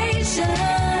Irrigation.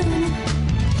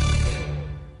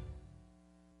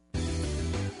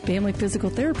 Family Physical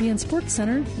Therapy and Sports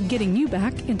Center, getting you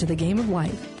back into the game of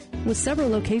life. With several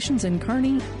locations in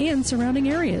Kearney and surrounding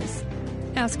areas.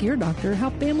 Ask your doctor how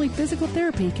Family Physical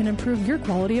Therapy can improve your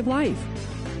quality of life.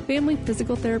 Family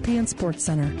Physical Therapy and Sports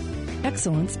Center.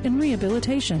 Excellence in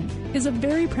Rehabilitation is a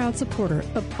very proud supporter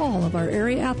of all of our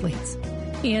area athletes,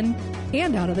 in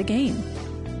and out of the game.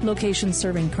 Locations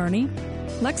serving Kearney,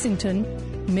 Lexington,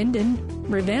 Minden,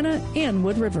 Ravenna, and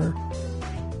Wood River.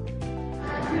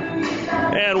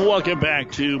 And welcome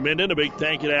back to Minden. A big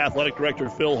thank you to Athletic Director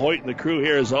Phil Hoyt and the crew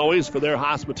here, as always, for their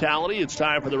hospitality. It's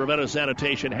time for the Ravenna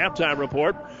Sanitation halftime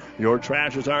report. Your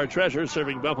trash is our treasure,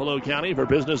 serving Buffalo County for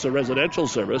business or residential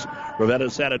service. Ravenna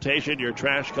Sanitation, your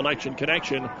trash collection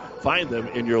connection. Find them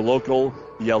in your local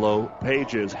yellow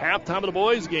pages. Halftime of the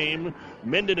boys' game,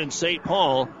 Minden and St.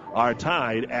 Paul are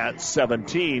tied at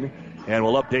 17. And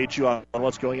we'll update you on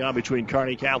what's going on between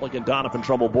Kearney Catholic and Doniphan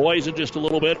Trumbull boys in just a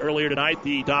little bit. Earlier tonight,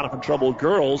 the Doniphan Trumbull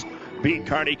girls beat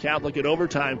Kearney Catholic in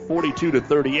overtime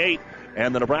 42-38.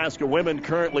 And the Nebraska women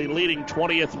currently leading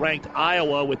 20th-ranked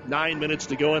Iowa with 9 minutes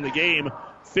to go in the game,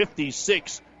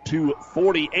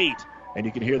 56-48. And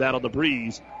you can hear that on the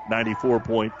Breeze,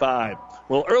 94.5.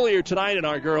 Well, earlier tonight in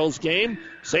our girls' game,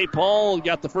 St. Paul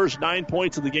got the first 9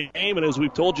 points of the game, and as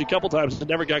we've told you a couple times, it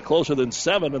never got closer than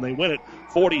 7, and they win it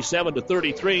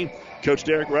 47-33. Coach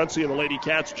Derek Runcie and the Lady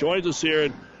Cats joins us here.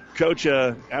 And Coach,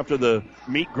 after the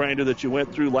meat grinder that you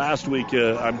went through last week,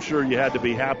 I'm sure you had to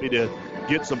be happy to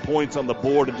get some points on the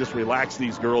board and just relax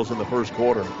these girls in the first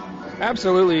quarter.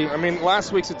 Absolutely. I mean,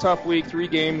 last week's a tough week, 3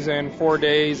 games in 4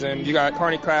 days, and you got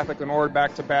Kearney Catholic and Ord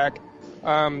back-to-back.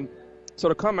 So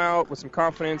to come out with some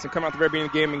confidence and come out the very beginning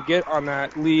of the game and get on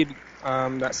that lead,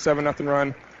 that 7-0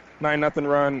 run, 9-0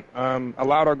 run,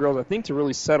 allowed our girls, I think, to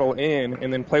really settle in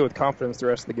and then play with confidence the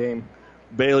rest of the game.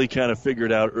 Bailey kind of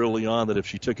figured out early on that if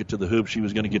she took it to the hoop, she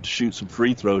was going to get to shoot some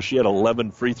free throws. She had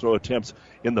 11 free throw attempts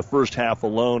in the first half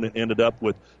alone and ended up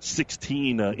with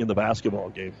 16 in the basketball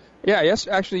game. Yeah,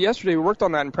 actually yesterday we worked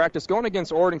on that in practice. Going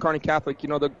against Ord and Kearney Catholic,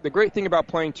 the great thing about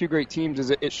playing two great teams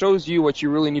is it shows you what you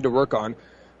really need to work on.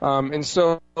 And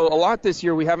so a lot this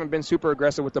year we haven't been super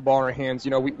aggressive with the ball in our hands.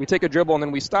 We take a dribble and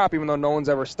then we stop even though no one's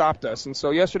ever stopped us. And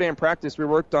so yesterday in practice we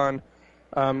worked on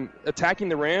attacking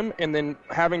the rim and then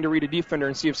having to read a defender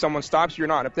and see if someone stops you or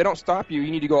not. If they don't stop you,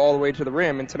 you need to go all the way to the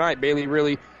rim. And tonight Bailey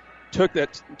really took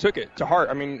it to heart.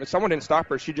 I mean, if someone didn't stop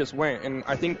her, she just went. And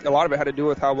I think a lot of it had to do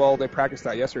with how well they practiced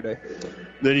that yesterday.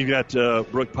 Then you've got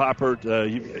Brooke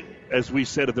Poppert. As we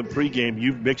said at the pregame,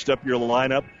 you've mixed up your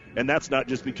lineup. And that's not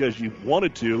just because you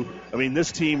wanted to. I mean,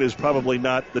 this team is probably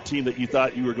not the team that you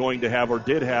thought you were going to have or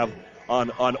did have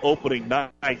on opening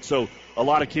night. So a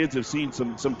lot of kids have seen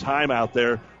some time out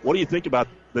there. What do you think about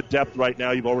the depth right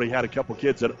now? You've already had a couple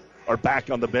kids that are back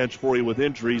on the bench for you with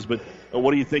injuries. But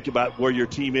what do you think about where your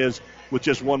team is with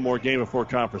just one more game before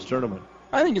conference tournament?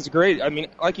 I think it's great. I mean,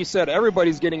 like you said,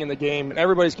 everybody's getting in the game and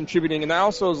everybody's contributing. And that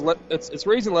also is it's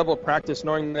raising the level of practice,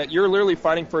 knowing that you're literally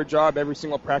fighting for a job every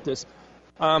single practice.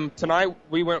 Tonight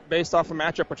we went based off a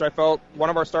matchup, which I felt one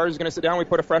of our starters is going to sit down. We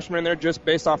put a freshman in there just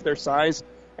based off their size.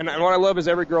 And what I love is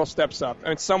every girl steps up.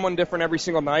 And it's someone different every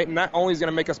single night. And that only is going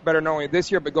to make us better not only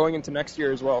this year, but going into next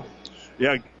year as well.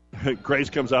 Yeah, Grace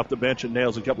comes off the bench and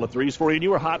nails a couple of threes for you. And you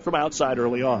were hot from outside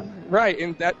early on. Right.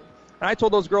 And I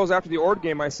told those girls after the Ord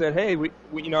game, I said, hey, we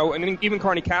and even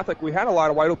Kearney Catholic, we had a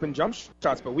lot of wide open jump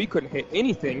shots, but we couldn't hit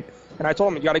anything. And I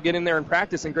told them, you got to get in there and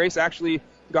practice. And Grace actually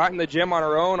got in the gym on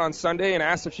her own on Sunday and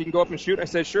asked if she can go up and shoot. I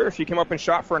said, sure. She came up and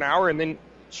shot for an hour, and then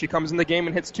she comes in the game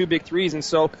and hits 2 big threes. And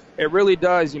so it really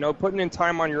does, putting in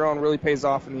time on your own really pays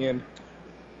off in the end.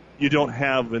 You don't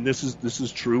have, and this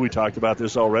is true, we talked about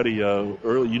this already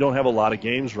early, you don't have a lot of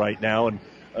games right now,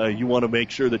 and you want to make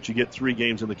sure that you get 3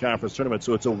 games in the conference tournament.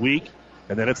 So it's a week,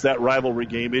 and then it's that rivalry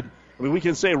game. I mean, we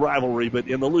can say rivalry, but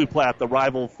in the Lou Platte, the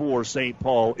rival for St.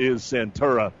 Paul is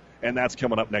Centura. And that's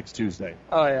coming up next Tuesday.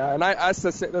 Oh, yeah. And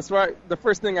that's right. The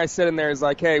first thing I said in there is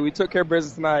like, hey, we took care of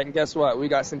business tonight, and guess what? We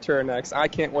got Centura next. I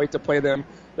can't wait to play them.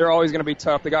 They're always going to be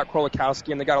tough. They got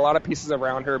Krolikowski, and they got a lot of pieces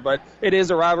around her. But it is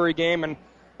a rivalry game,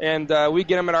 and we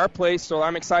get them at our place, so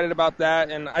I'm excited about that.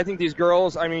 And I think these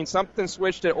girls, I mean, something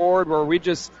switched at Ord where we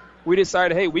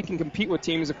decided, hey, we can compete with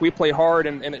teams if we play hard,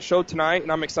 and it showed tonight,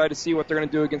 and I'm excited to see what they're going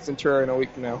to do against Centura in a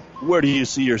week from now. Where do you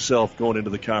see yourself going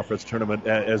into the conference tournament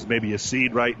as maybe a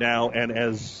seed right now and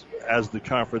as the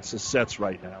conference sets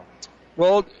right now?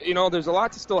 Well, there's a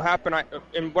lot to still happen.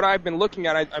 And what I've been looking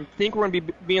at, I think we're going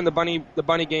to be in the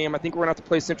bunny game. I think we're going to have to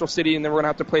play Central City, and then we're going to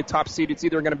have to play top seed. It's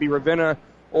either going to be Ravenna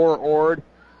or Ord.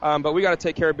 But we got to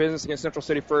take care of business against Central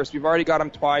City first. We've already got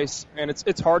them twice, and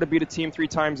it's hard to beat a team 3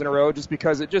 times in a row just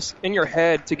because it just in your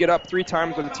head to get up 3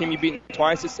 times with a team you beat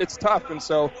twice, it's tough. And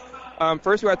so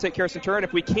first we got to take care of Centura, and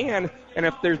if we can, and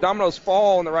if there's dominoes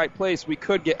fall in the right place, we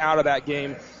could get out of that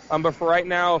game. But for right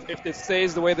now, if it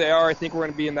stays the way they are, I think we're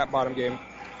going to be in that bottom game.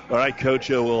 All right, Coach,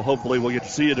 hopefully we'll get to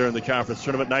see you during the conference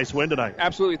tournament. Nice win tonight.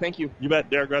 Absolutely, thank you. You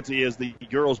bet. Derek Grunze is the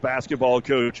girls basketball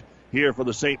coach here for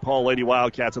the St. Paul Lady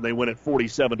Wildcats, and they win at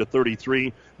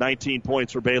 47-33. 19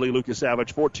 points for Bailey Lucas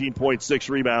Savage, 14.6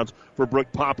 rebounds for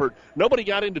Brooke Poppert. Nobody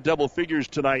got into double figures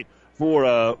tonight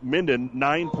for Minden.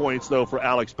 9 points, though, for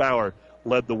Alex Bauer.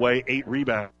 Led the way, 8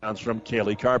 rebounds from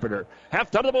Kaylee Carpenter.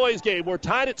 Halftime of the boys' game. We're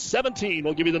tied at 17.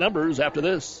 We'll give you the numbers after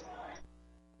this.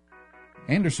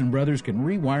 Anderson Brothers can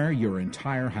rewire your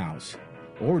entire house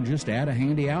or just add a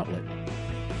handy outlet.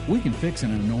 We can fix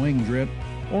an annoying drip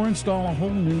or install a whole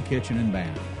new kitchen and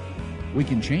bath. We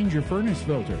can change your furnace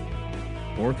filter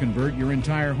or convert your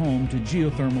entire home to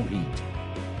geothermal heat.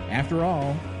 After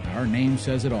all, our name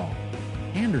says it all.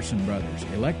 Anderson Brothers,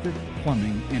 electric,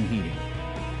 plumbing, and heating.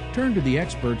 Turn to the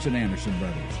experts at Anderson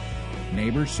Brothers.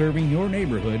 Neighbors serving your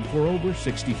neighborhood for over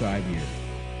 65 years.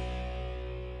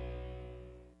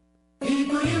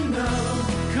 People you know,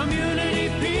 community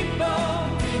people,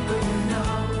 people you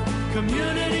know,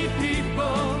 community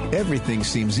people. Everything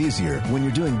seems easier when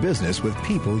you're doing business with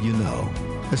people you know,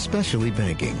 especially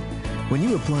banking. When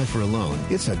you apply for a loan,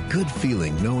 it's a good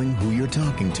feeling knowing who you're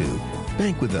talking to.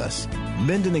 Bank with us.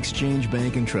 Minden Exchange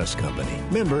Bank and Trust Company.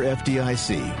 Member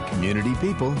FDIC. Community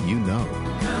people you know.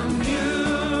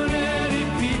 Community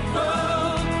people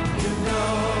you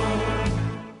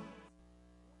know.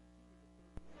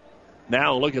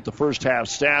 Now look at the first half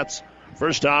stats.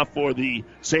 First off for the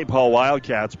St. Paul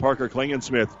Wildcats, Parker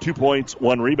Klingensmith, 2 points,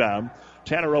 1 rebound.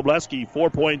 Tanner Robleski, 4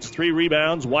 points, 3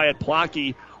 rebounds. Wyatt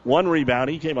Plocky, 1 rebound.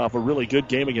 He came off a really good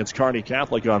game against Kearney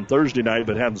Catholic on Thursday night,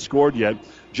 but hadn't scored yet.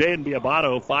 Jaden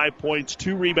Biabato, 5 points,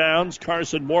 2 rebounds.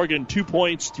 Carson Morgan, 2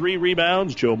 points, 3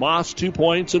 rebounds. Joe Moss, 2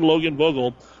 points. And Logan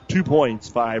Vogel, 2 points,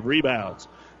 5 rebounds.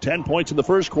 10 points in the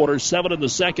first quarter, 7 in the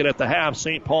second. At the half,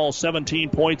 St. Paul 17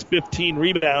 points, 15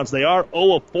 rebounds. They are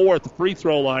 0 of 4 at the free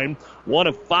throw line, 1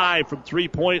 of 5 from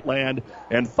three-point land,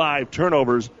 and 5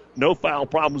 turnovers. No foul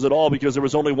problems at all because there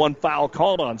was only 1 foul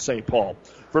called on St. Paul.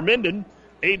 For Minden,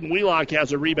 Aiden Wheelock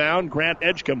has a rebound. Grant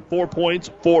Edgecombe, 4 points,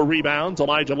 4 rebounds.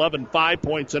 Elijah Levin, 5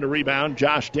 points and a rebound.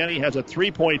 Josh Denny has a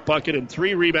 3-point bucket and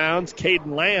 3 rebounds.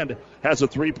 Caden Land has a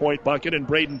 3-point bucket. And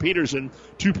Braden Peterson,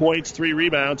 2 points, 3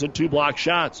 rebounds, and 2 block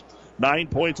shots. 9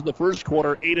 points in the first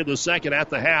quarter, 8 in the second. At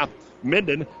the half,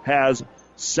 Minden has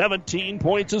 17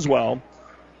 points as well.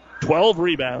 12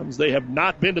 rebounds. They have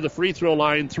not been to the free throw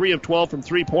line. 3 of 12 from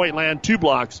three-point land, 2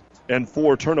 blocks, and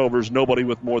 4 turnovers. Nobody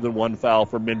with more than 1 foul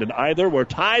for Minden either. We're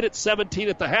tied at 17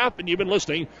 at the half, and you've been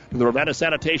listening to the Ravenna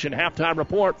Sanitation Halftime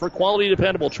Report. For quality,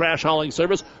 dependable trash hauling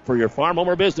service for your farm, home,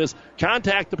 or business,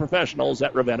 contact the professionals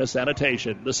at Ravenna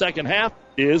Sanitation. The second half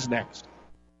is next.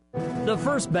 The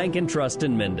First Bank and Trust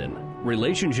in Minden.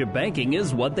 Relationship banking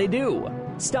is what they do.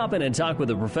 Stop in and talk with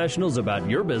the professionals about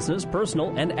your business,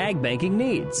 personal, and ag banking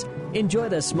needs. Enjoy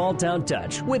the small-town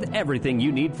touch with everything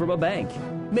you need from a bank.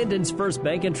 Minden's First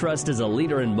Bank and Trust is a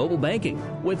leader in mobile banking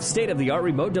with state-of-the-art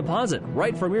remote deposit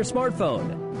right from your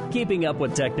smartphone. Keeping up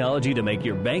with technology to make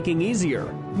your banking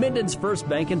easier. Minden's First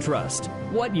Bank and Trust.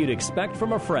 What you'd expect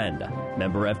from a friend.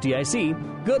 Member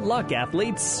FDIC. Good luck,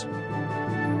 athletes.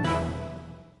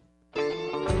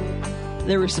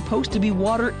 There is supposed to be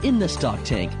water in the stock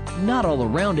tank, not all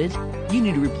around it. You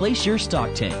need to replace your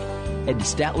stock tank. Head to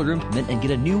Statler Implement and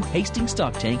get a new Hastings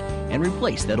stock tank and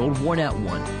replace that old worn-out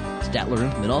one. Statler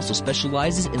Implement also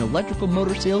specializes in electrical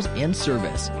motor sales and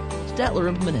service. Statler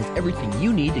Implement has everything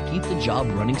you need to keep the job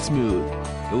running smooth.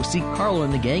 Go see Carlo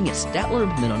and the gang at Statler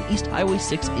Implement on East Highway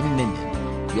 6 in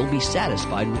Minden. You'll be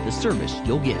satisfied with the service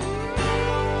you'll get.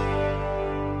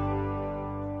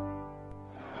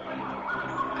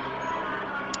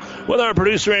 With our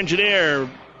producer-engineer,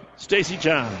 Stacy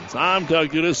Johns, I'm Doug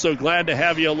Dudas. So glad to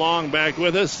have you along back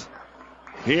with us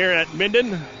here at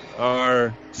Minden.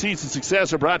 Our Seeds of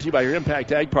Success are brought to you by your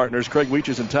Impact Ag partners, Craig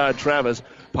Weeches and Todd Travis.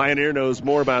 Pioneer knows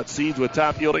more about seeds with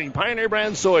top-yielding Pioneer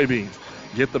brand soybeans.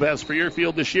 Get the best for your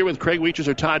field this year with Craig Weeches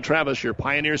or Todd Travis, your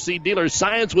Pioneer seed dealer.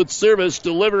 Science with service,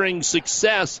 delivering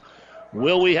success.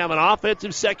 Will we have an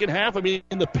offensive second half? I mean,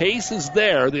 the pace is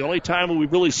there. The only time we've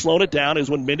really slowed it down is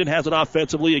when Minden has it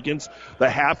offensively against the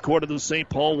half court of the St.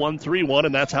 Paul 1-3-1,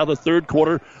 and that's how the third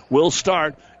quarter will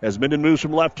start. As Minden moves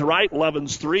from left to right,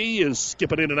 Levin's 3 is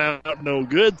skipping in and out, no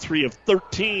good. 3 of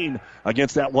 13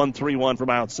 against that 1-3-1 from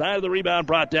outside. The rebound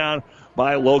brought down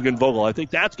by Logan Vogel. I think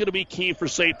that's going to be key for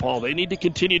St. Paul. They need to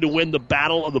continue to win the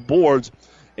battle of the boards.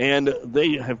 And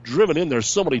they have driven in there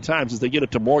so many times as they get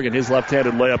it to Morgan. His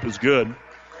left-handed layup is good.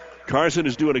 Carson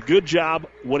is doing a good job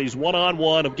when he's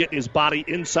one-on-one of getting his body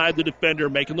inside the defender,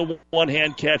 making the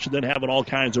one-hand catch, and then having all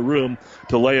kinds of room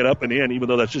to lay it up and in. Even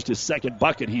though that's just his second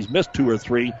bucket, he's missed 2 or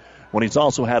 3 when he's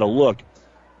also had a look.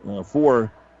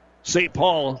 For St.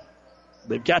 Paul,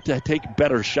 they've got to take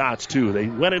better shots, too. They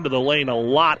went into the lane a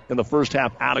lot in the first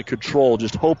half out of control,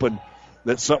 just hoping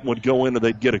that something would go in and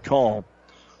they'd get a call.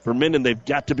 For Minden, they've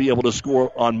got to be able to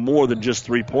score on more than just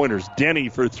 3-pointers. Denny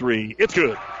for 3. It's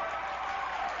good.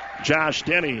 Josh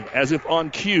Denny, as if on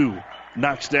cue,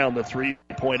 knocks down the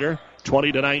 3-pointer.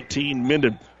 20-19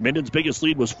 Minden. Minden's biggest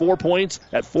lead was 4 points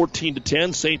at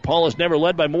 14-10. St. Paul has never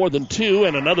led by more than 2,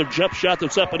 and another jump shot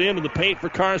that's up and in the paint for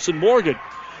Carson Morgan.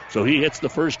 So he hits the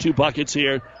first 2 buckets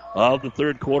here of the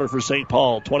third quarter for St.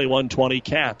 Paul. 21-20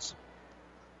 Cats.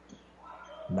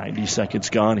 90 seconds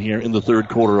gone here in the third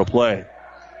quarter of play.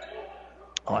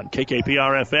 On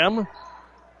KKPR-FM,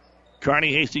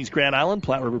 Kearney, Hastings, Grand Island,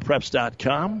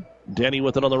 PlatteRiverPreps.com. Denny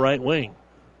with it on the right wing.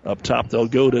 Up top, they'll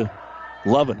go to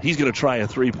Lovin. He's going to try a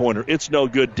 3-pointer. It's no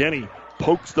good. Denny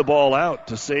pokes the ball out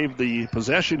to save the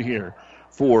possession here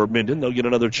for Minden. They'll get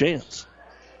another chance.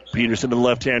 Peterson in the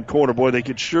left-hand corner. Boy, they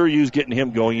could sure use getting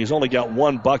him going. He's only got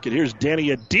 1 bucket. Here's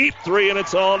Denny, a deep 3, and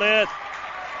it's all net.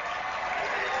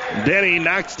 Denny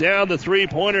knocks down the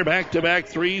 3-pointer. Back-to-back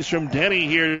 3s from Denny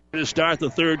here to start the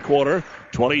third quarter.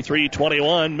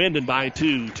 23-21, Minden by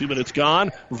 2. 2 minutes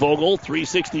gone. Vogel,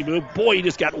 360 move. Boy, he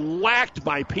just got whacked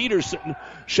by Peterson.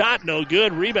 Shot no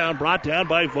good. Rebound brought down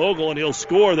by Vogel, and he'll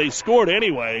score. They scored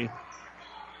anyway.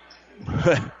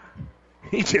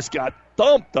 He just got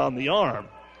thumped on the arm.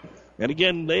 And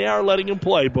again, they are letting him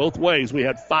play both ways. We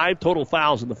had 5 total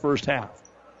fouls in the first half.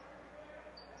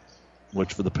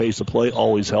 which for the pace of play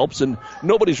always helps. And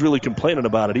nobody's really complaining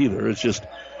about it either. It's just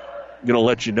going to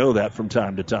let you know that from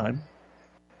time to time.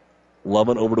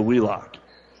 Lovin over to Wheelock.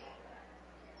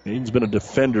 He's been a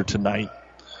defender tonight.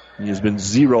 He has been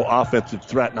zero offensive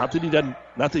threat. Not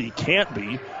that he can't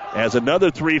be. As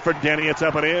another three for Denny, it's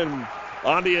up and in.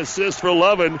 On the assist for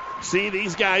Lovin. See,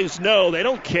 these guys know. They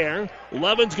don't care.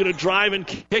 Lovin's going to drive and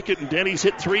kick it, and Denny's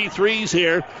hit 3 threes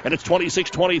here, and it's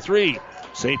 26-23.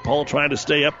 St. Paul trying to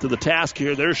stay up to the task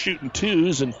here. They're shooting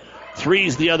 2s and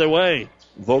 3s the other way.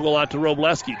 Vogel out to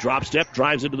Robleski. Drop step,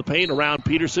 drives into the paint around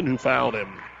Peterson, who fouled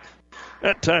him.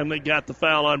 That time they got the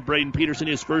foul on Braden Peterson,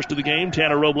 his first of the game.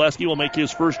 Tanner Robleski will make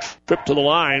his first trip to the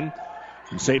line.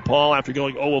 And St. Paul, after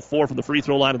going 0 of 4 from the free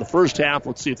throw line in the first half,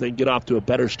 let's see if they can get off to a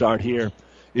better start here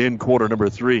in quarter number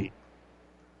 3.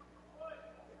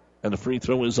 And the free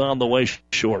throw is on the way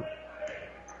short.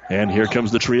 And here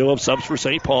comes the trio of subs for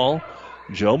St. Paul.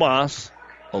 Joe Moss,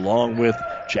 along with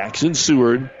Jackson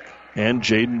Seward and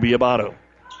Jaden Biabato.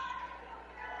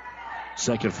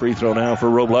 Second free throw now for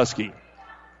Robleski.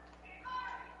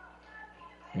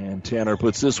 And Tanner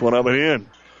puts this one up and in.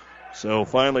 So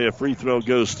finally a free throw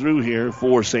goes through here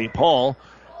for St. Paul.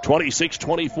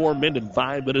 26-24 Minden.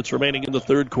 5 minutes remaining in the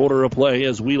third quarter of play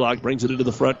as Wheelock brings it into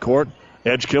the front court.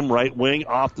 Edgecombe, right wing,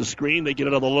 off the screen. They get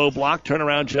it on the low block.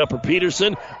 Turnaround jumper.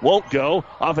 Peterson won't go.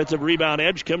 Offensive rebound.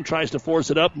 Edgecombe tries to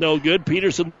force it up. No good.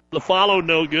 Peterson, the follow,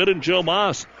 no good. And Joe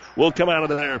Moss will come out of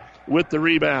there with the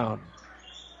rebound.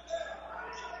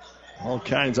 All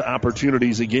kinds of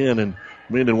opportunities again, and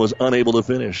Minden was unable to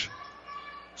finish.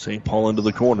 St. Paul into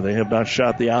the corner. They have not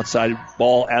shot the outside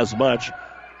ball as much.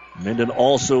 Minden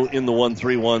also in the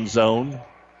 1-3-1 zone.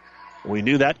 We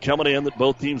knew that coming in, that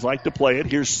both teams like to play it.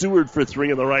 Here's Seward for 3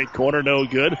 in the right corner. No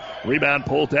good. Rebound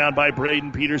pulled down by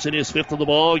Braden Peterson, his 5th of the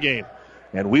ball game.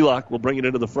 And Wheelock will bring it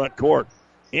into the front court.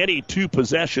 Any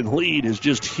 2-possession lead is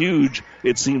just huge,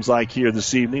 it seems like, here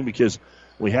this evening, because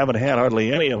we haven't had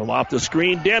hardly any of them. Off the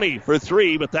screen, Denny for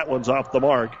 3, but that one's off the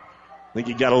mark. I think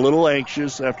he got a little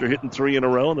anxious after hitting 3 in a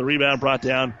row, and the rebound brought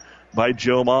down by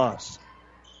Joe Moss.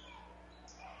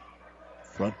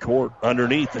 Front court,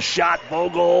 underneath, the shot,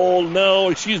 Vogel,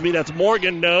 no, that's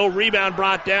Morgan, no. Rebound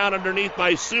brought down underneath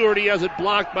by Seward. He has it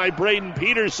blocked by Braden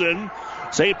Peterson.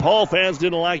 St. Paul fans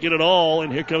didn't like it at all,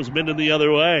 and here comes Minden the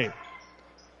other way.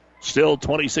 Still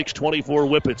 26-24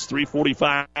 Whippets,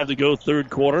 3:45 to go third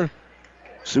quarter.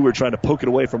 Seward trying to poke it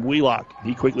away from Wheelock.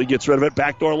 He quickly gets rid of it.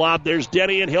 Backdoor lob. There's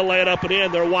Denny, and he'll lay it up and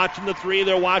in. They're watching the 3.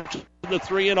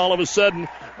 And all of a sudden,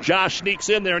 Josh sneaks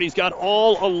in there, and he's got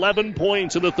all 11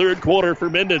 points in the third quarter for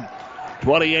Minden.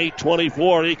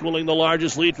 28-24, equaling the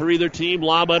largest lead for either team.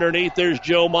 Lob underneath. There's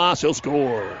Joe Moss. He'll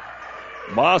score.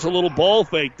 Moss, a little ball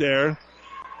fake there.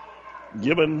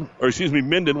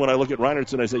 Minden, when I look at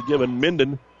Reinertson, I say Gibbon.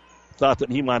 Minden thought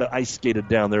that he might have ice skated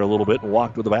down there a little bit and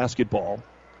walked with the basketball.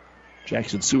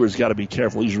 Jackson Seward's got to be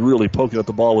careful. He's really poking at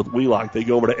the ball with Wheelock. They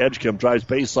go over to Edgecombe, drives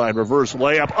baseline, reverse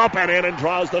layup, up and in, and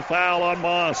draws the foul on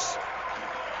Moss.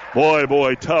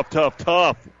 Boy,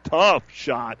 tough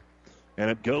shot.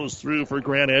 And it goes through for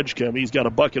Grant Edgecombe. He's got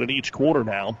a bucket in each quarter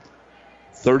now.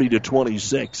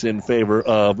 30-26 in favor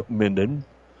of Minden.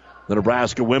 The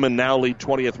Nebraska women now lead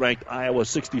 20th-ranked Iowa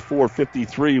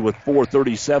 64-53 with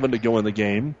 4:37 to go in the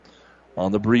game.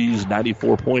 On the breeze,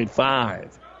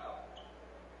 94.5.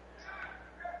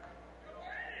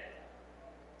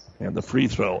 And the free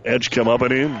throw. Edgecombe up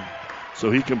and in. So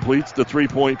he completes the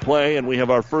 3-point play, and we have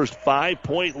our first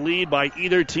 5-point lead by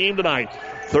either team tonight.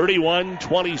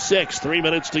 31-26. 3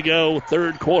 minutes to go.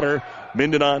 Third quarter.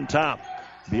 Minden on top.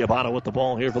 Biabato with the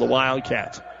ball here for the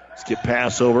Wildcats. Skip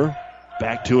pass over.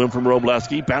 Back to him from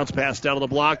Robleski. Bounce pass down to the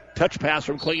block. Touch pass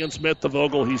from Clinton Smith to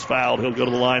Vogel. He's fouled. He'll go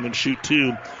to the line and shoot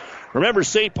 2. Remember,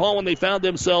 St. Paul, when they found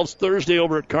themselves Thursday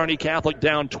over at Kearney Catholic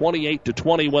down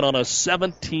 28-20, went on a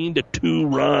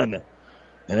 17-2 run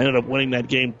and ended up winning that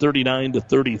game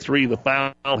 39-33. The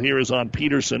foul here is on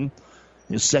Peterson,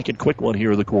 his second quick one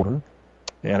here of the quarter.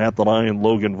 And at the line,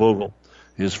 Logan Vogel.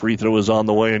 His free throw is on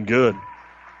the way and good.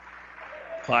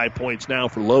 5 points now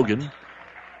for Logan.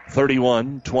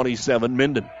 31-27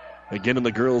 Minden. Again in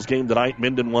the girls' game tonight,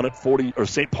 Minden won it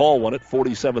St. Paul won it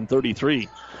 47-33.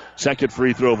 Second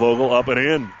free throw, Vogel up and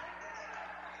in.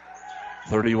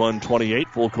 31-28,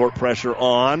 full court pressure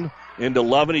on. Into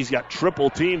Lovin. He's got triple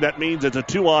team. That means it's a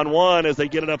 2-on-1 as they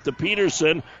get it up to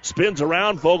Peterson. Spins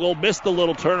around. Vogel missed the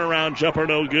little turnaround jumper.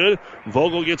 No good.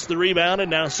 Vogel gets the rebound,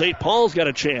 and now St. Paul's got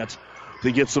a chance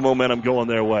to get some momentum going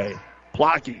their way.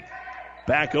 Plocky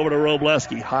Back over to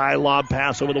Robleski. High lob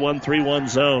pass over the 1-3-1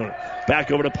 zone.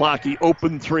 Back over to Plocky.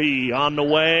 Open three on the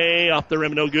way. Off the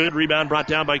rim, no good. Rebound brought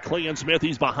down by Klingensmith.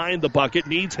 He's behind the bucket.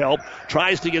 Needs help.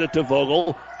 Tries to get it to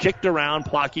Vogel. Kicked around.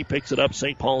 Plocky picks it up.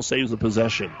 St. Paul saves the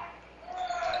possession.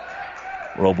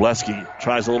 Robleski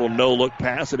tries a little no-look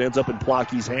pass. It ends up in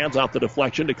Plocky's hands off the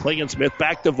deflection to Klingensmith.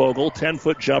 Back to Vogel.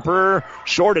 10-foot jumper.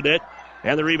 Shorted it.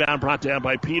 And the rebound brought down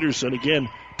by Peterson. Again,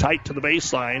 tight to the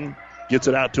baseline. Gets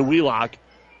it out to Wheelock.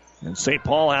 And St.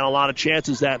 Paul had a lot of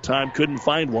chances that time. Couldn't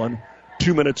find one.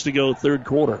 2 minutes to go, third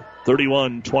quarter.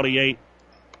 31-28.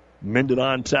 Minden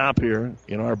on top here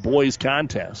in our boys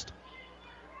contest.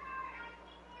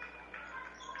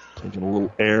 Taking a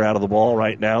little air out of the ball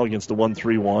right now against the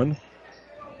 1-3-1.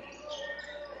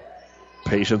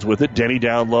 Patience with it. Denny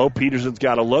down low. Peterson's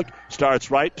got a look.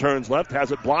 Starts right, turns left.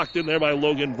 Has it blocked in there by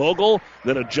Logan Vogel.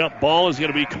 Then a jump ball is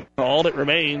going to be called. It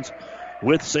remains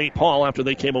with St. Paul after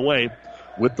they came away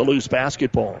with the loose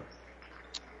basketball.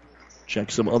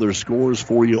 Check some other scores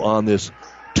for you on this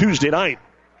Tuesday night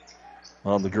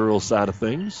on the girls' side of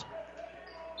things.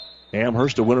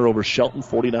 Amherst a winner over Shelton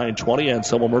 49-20, and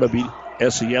Selma-Murta beat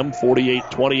SEM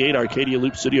 48-28. Arcadia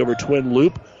Loop City over Twin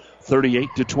Loop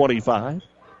 38-25.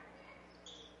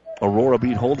 Aurora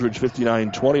beat Holdridge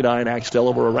 59-29. Axtell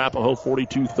over Arapahoe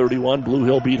 42-31. Blue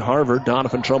Hill beat Harvard.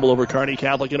 Donovan Trumbull over Kearney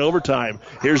Catholic in overtime.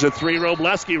 Here's a three,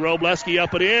 Robleski. Robleski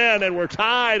up and in, and we're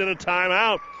tied in a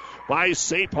timeout by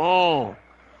St. Paul.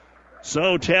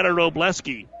 So Tanner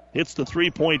Robleski hits the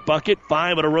three-point bucket.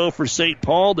 5 in a row for St.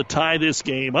 Paul to tie this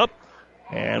game up.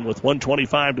 And with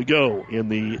 1:25 to go in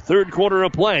the third quarter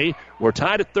of play, we're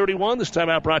tied at 31. This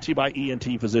timeout brought to you by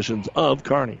ENT Physicians of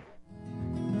Kearney.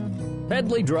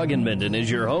 Pedley Drug in Minden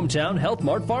is your hometown Health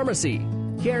Mart pharmacy,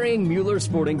 carrying Mueller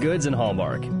Sporting Goods and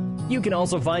Hallmark. You can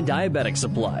also find diabetic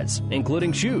supplies,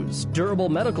 including shoes, durable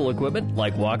medical equipment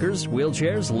like walkers,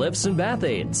 wheelchairs, lifts, and bath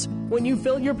aids. When you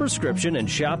fill your prescription and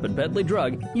shop at Pedley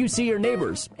Drug, you see your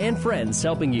neighbors and friends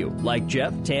helping you, like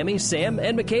Jeff, Tammy, Sam,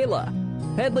 and Michaela.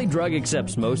 Pedley Drug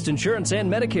accepts most insurance and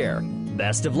Medicare.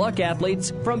 Best of luck,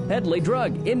 athletes, from Pedley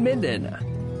Drug in Minden.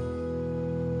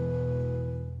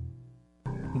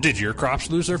 Did your crops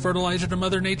lose their fertilizer to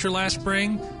Mother Nature last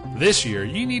spring? This year,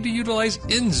 you need to utilize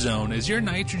InZone as your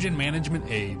nitrogen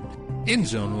management aid.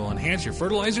 InZone will enhance your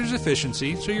fertilizer's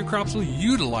efficiency so your crops will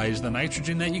utilize the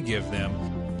nitrogen that you give them.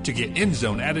 To get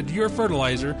InZone added to your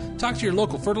fertilizer, talk to your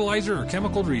local fertilizer or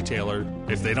chemical retailer.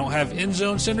 If they don't have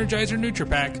InZone Synergizer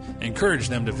NutriPack, encourage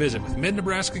them to visit with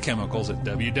Mid-Nebraska Chemicals at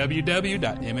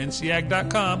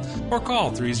www.mncag.com or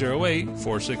call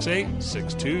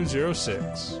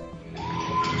 308-468-6206.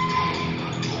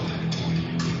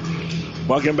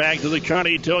 Welcome back to the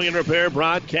Kearney Towing and Repair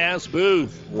broadcast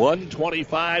booth.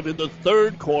 1:25 in the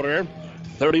third quarter.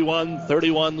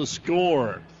 31-31 the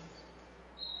score.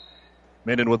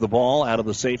 Minden with the ball out of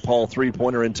the St. Paul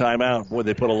three-pointer in timeout. Boy,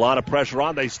 they put a lot of pressure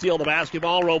on. They steal the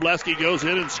basketball. Robleski goes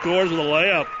in and scores with a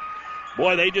layup.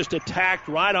 Boy, they just attacked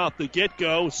right off the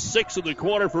get-go. 6 in the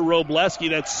quarter for Robleski.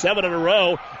 That's 7 in a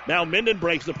row. Now Minden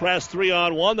breaks the press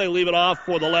 3-on-1. They leave it off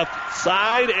for the left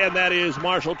side, and that is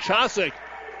Marshall Chosick.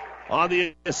 On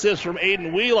the assist from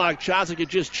Aiden Wheelock, Chosick had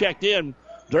just checked in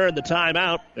during the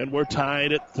timeout, and we're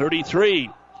tied at 33.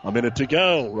 A minute to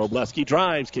go. Robleski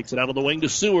drives, kicks it out of the wing to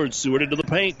Seward. Seward into the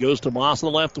paint, goes to Moss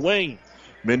on the left wing.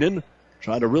 Minden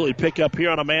trying to really pick up here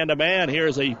on a man-to-man.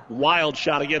 Here's a wild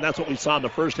shot again. That's what we saw in the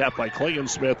first half by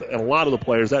Klingensmith and a lot of the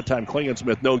players. That time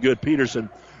Klingensmith no good. Peterson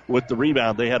with the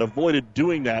rebound. They had avoided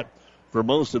doing that for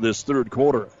most of this third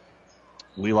quarter.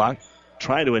 Wheelock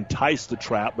trying to entice the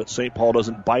trap, but St. Paul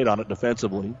doesn't bite on it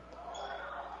defensively.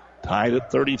 Tied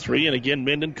at 33, and again,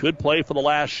 Minden could play for the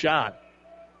last shot.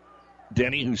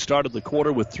 Denny, who started the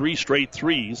quarter with 3 straight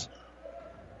threes,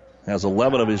 has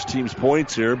 11 of his team's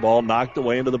points here. Ball knocked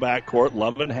away into the backcourt.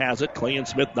 Lovin has it.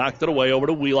 Klingensmith knocked it away over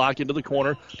to Wheelock into the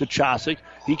corner to Chosick.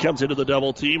 He comes into the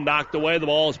double team, knocked away. The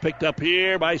ball is picked up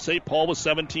here by St. Paul with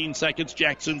 17 seconds.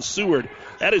 Jackson Seward.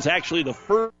 That is actually the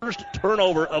first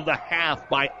turnover of the half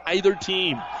by either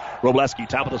team. Robleski,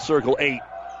 top of the circle, 8.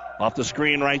 Off the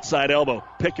screen, right side elbow.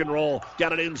 Pick and roll.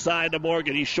 Got it inside to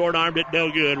Morgan. He short-armed it,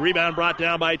 no good. Rebound brought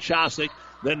down by Chosick,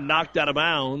 then knocked out of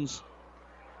bounds.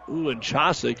 Ooh, and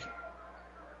Chosick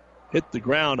hit the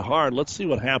ground hard. Let's see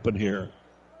what happened here.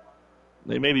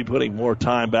 They may be putting more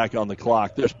time back on the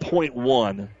clock. There's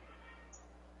 .1.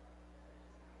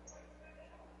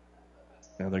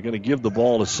 And they're going to give the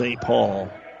ball to St.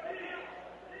 Paul.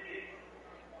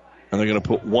 And they're going to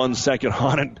put 1 second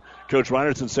on it. Coach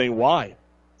Reinertson saying, why?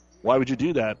 Why would you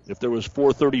do that? If there was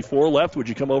 4:34 left, would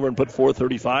you come over and put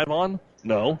 4:35 on?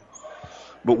 No.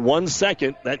 But 1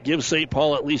 second, that gives St.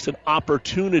 Paul at least an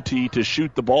opportunity to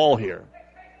shoot the ball here.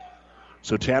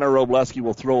 So Tanner Robleski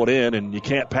will throw it in, and you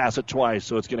can't pass it twice,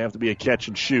 so it's going to have to be a catch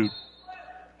and shoot.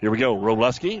 Here we go.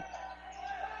 Robleski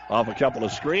off a couple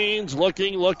of screens,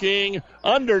 looking.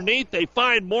 Underneath, they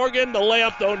find Morgan. The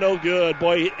layup, though, no good.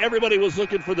 Boy, everybody was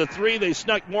looking for the three. They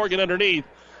snuck Morgan underneath.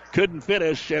 Couldn't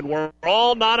finish, and we're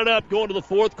all knotted up going to the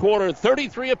fourth quarter.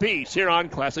 33 apiece here on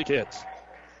Classic Hits.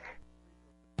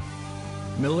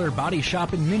 Miller Body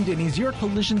Shop in Minden is your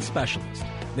collision specialist.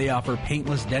 They offer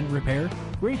paintless dent repair,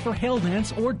 great for hail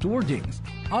dents or door dings,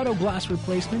 auto glass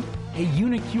replacement, a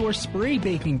Unicure spray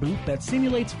baking booth that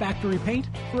simulates factory paint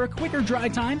for a quicker dry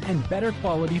time and better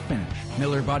quality finish.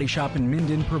 Miller Body Shop in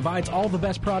Minden provides all the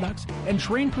best products and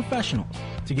trained professionals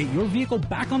to get your vehicle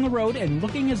back on the road and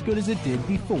looking as good as it did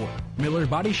before. Miller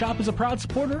Body Shop is a proud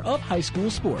supporter of high school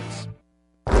sports.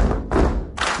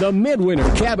 The Midwinter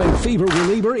Cabin Fever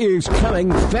Reliever is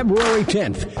coming February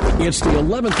 10th. It's the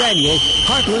 11th annual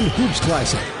Heartland Hoops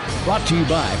Classic. Brought to you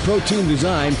by Protein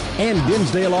Design and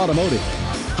Dinsdale Automotive.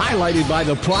 Highlighted by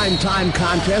the primetime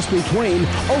contest between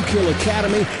Oak Hill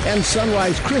Academy and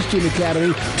Sunrise Christian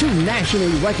Academy, two nationally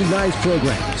recognized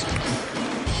programs.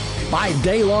 Buy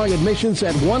day-long admissions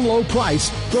at one low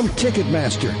price from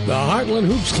Ticketmaster. The Heartland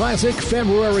Hoops Classic,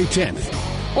 February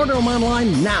 10th. Order them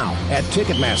online now at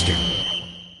Ticketmaster.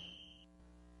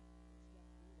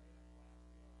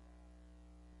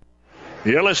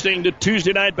 You're listening to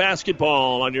Tuesday Night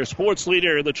Basketball on your sports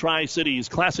leader, the Tri-Cities.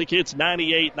 Classic Hits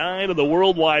 98.9 on the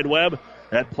World Wide Web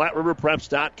at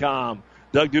PlatteRiverPreps.com.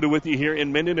 Doug Duda with you here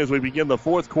in Minden as we begin the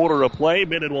fourth quarter of play.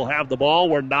 Minden will have the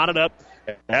ball. We're knotted up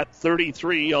at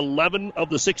 33. 11 of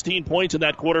the 16 points in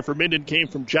that quarter for Minden came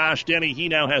from Josh Denny. He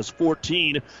now has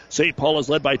 14. St. Paul is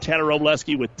led by Tanner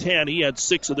Robleski with 10. He had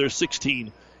 6 of their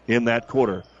 16 in that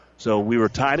quarter. So we were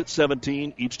tied at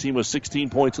 17. Each team was 16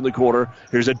 points in the quarter.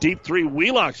 Here's a deep three.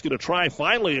 Wheelock's going to try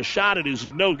finally a shot. It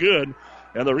is no good.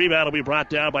 And the rebound will be brought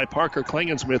down by Parker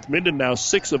Klingensmith. Minden now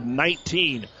 6 of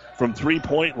 19 from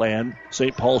three-point land.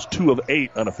 St. Paul's 2 of 8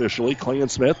 unofficially.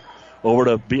 Klingensmith over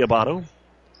to Biabato.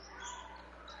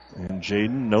 And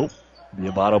Jaden, nope.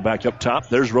 Biabato back up top.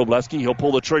 There's Robleski. He'll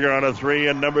pull the trigger on a three,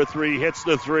 and number 3 hits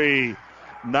the three.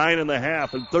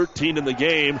 9.5 and 13 in the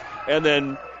game. And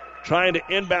then trying to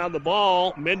inbound the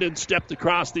ball, Minden stepped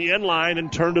across the end line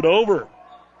and turned it over.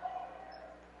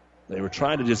 They were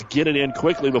trying to just get it in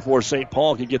quickly before St.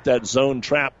 Paul could get that zone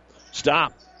trap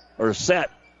stop or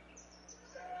set.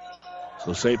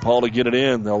 So St. Paul to get it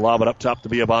in, they'll lob it up top to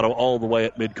Biabato all the way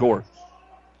at midcourt.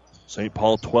 St.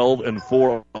 Paul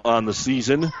 12-4 on the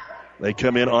season. They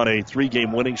come in on a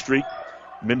 3-game winning streak.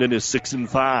 Minden is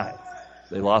 6-5.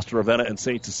 They lost to Ravenna and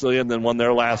St. Cecilia and then won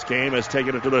their last game. Has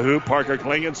taken it to the hoop. Parker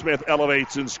Klingensmith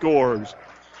elevates and scores.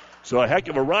 So a heck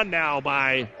of a run now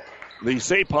by the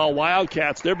St. Paul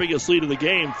Wildcats. Their biggest lead in the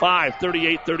game,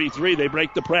 38-33. They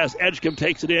break the press. Edgecombe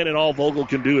takes it in, and all Vogel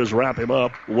can do is wrap him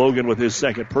up. Logan with his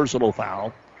second personal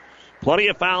foul. Plenty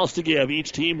of fouls to give.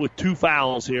 Each team with 2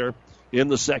 fouls here in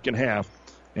the second half.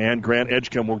 And Grant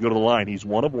Edgecombe will go to the line. He's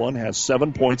 1 of 1, has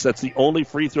 7 points. That's the only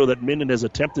free throw that Minden has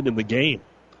attempted in the game.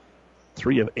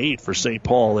 3 of 8 for St.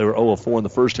 Paul. They were 0 of 4 in the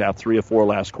first half, 3 of 4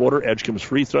 last quarter. Edgecombe's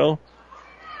free throw,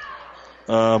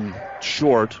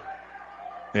 short.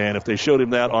 And if they showed him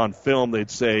that on film, they'd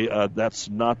say that's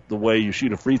not the way you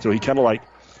shoot a free throw. He kind of like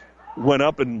went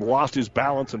up and lost his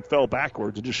balance and fell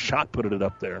backwards and just shot putted it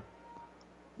up there.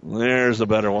 There's a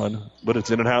better one, but it's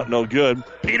in and out, no good.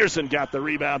 Peterson got the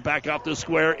rebound back off the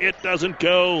square. It doesn't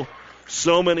go.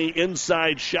 So many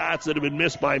inside shots that have been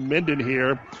missed by Minden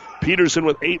here. Peterson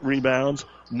with 8 rebounds,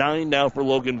 9 now for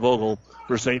Logan Vogel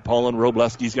for St. Paul, and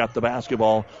Robleski's got the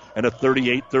basketball and a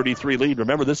 38-33 lead.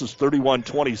 Remember, this is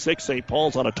 31-26. St.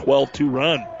 Paul's on a 12-2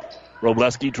 run.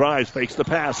 Robleski drives, fakes the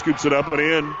pass, scoops it up and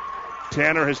in.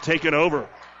 Tanner has taken over.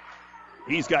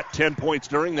 He's got 10 points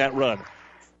during that run.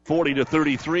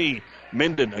 40-33.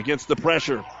 Minden against the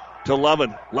pressure to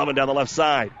Lovin. Lovin down the left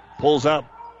side. Pulls up.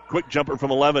 Quick jumper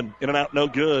from 11. In and out, no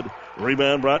good.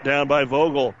 Rebound brought down by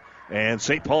Vogel. And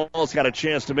St. Paul's got a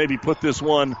chance to maybe put this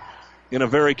one in a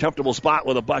very comfortable spot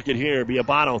with a bucket here.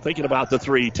 Biabato thinking about the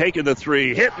 3, taking the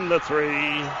 3, hitting the 3.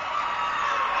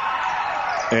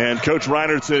 And Coach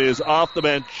Reinertson is off the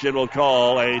bench and will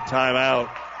call a timeout.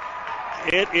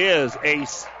 It is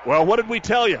well, what did we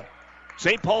tell you?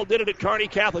 St. Paul did it at Kearney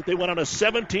Catholic. They went on a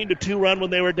 17-2 run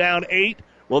when they were down 8.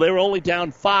 Well, they were only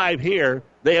down 5 here.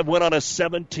 They have went on a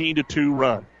 17-2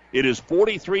 run. It is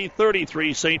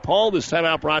 43-33 St. Paul. This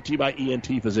timeout brought to you by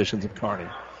ENT Physicians of Kearney.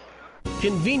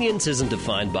 Convenience isn't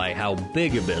defined by how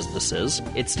big a business is.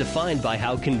 It's defined by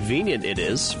how convenient it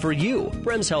is for you.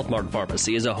 Brems Health Mart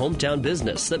Pharmacy is a hometown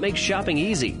business that makes shopping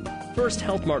easy. First,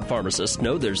 Health Mart pharmacists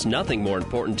know there's nothing more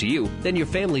important to you than your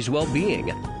family's well-being.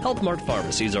 Health Mart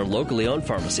pharmacies are locally owned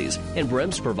pharmacies, and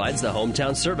Brems provides the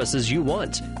hometown services you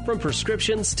want, from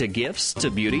prescriptions to gifts to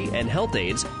beauty and health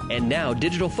aids, and now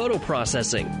digital photo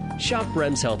processing. Shop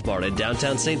Brems Health Mart in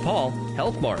downtown St. Paul.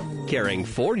 Health Mart, caring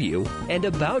for you and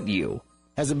about you.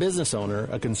 As a business owner,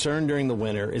 a concern during the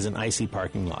winter is an icy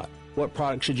parking lot. What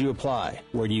product should you apply?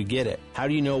 Where do you get it? How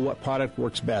do you know what product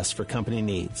works best for company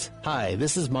needs? Hi,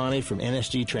 this is Monty from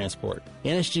NSG Transport.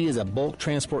 NSG is a bulk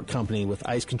transport company with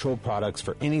ice control products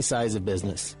for any size of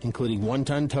business, including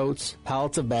 1-ton totes,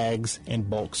 pallets of bags, and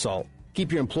bulk salt.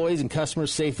 Keep your employees and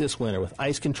customers safe this winter with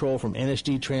ice control from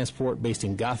NSG Transport based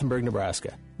in Gothenburg,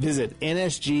 Nebraska. Visit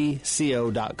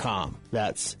nsgco.com.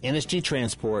 That's NSG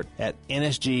Transport at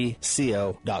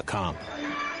nsgco.com.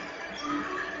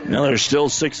 Now there's still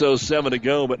 6:07 to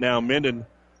go, but now Minden,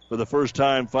 for the first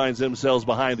time, finds themselves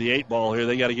behind the 8 ball here.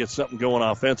 They got to get something going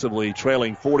offensively,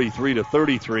 trailing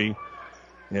 43-33.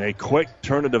 In a quick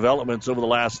turn of developments over the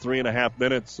last 3.5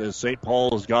 minutes as St.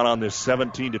 Paul has gone on this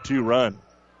 17-2 run.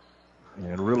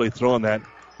 And really throwing that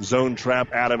zone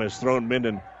trap at him has thrown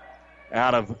Minden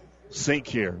out of sync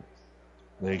here.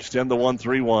 They extend the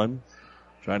 1-3-1,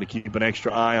 trying to keep an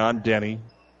extra eye on Denny.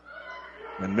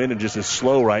 And Minden just is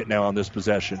slow right now on this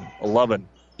possession. 11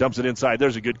 dumps it inside.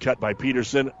 There's a good cut by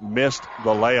Peterson. Missed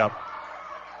the layup.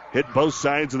 Hit both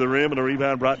sides of the rim, and a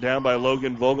rebound brought down by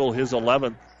Logan Vogel, his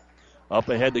 11th. Up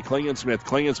ahead to Klingensmith.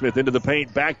 Klingensmith into the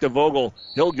paint. Back to Vogel.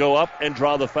 He'll go up and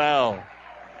draw the foul.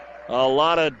 A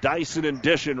lot of dicing and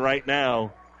dishing right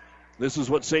now. This is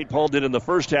what St. Paul did in the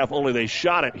first half, only they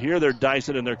shot it. Here they're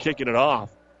dicing and they're kicking it off.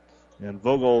 And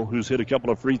Vogel, who's hit a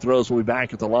couple of free throws, will be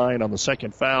back at the line on the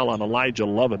second foul on Elijah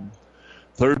Lovin.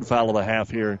 Third foul of the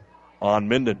half here on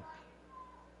Minden.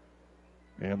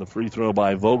 And the free throw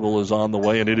by Vogel is on the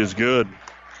way, and it is good.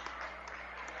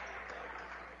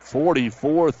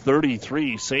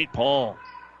 44-33, St. Paul.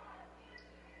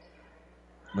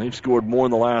 They've scored more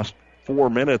in the last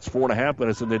 4.5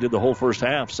 minutes than they did the whole first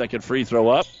half. Second free throw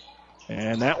up,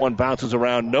 and that one bounces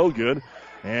around, no good.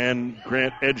 And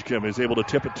Grant Edgecombe is able to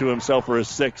tip it to himself for his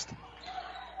 6th.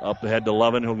 Up ahead to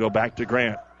Lovin, he'll go back to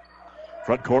Grant.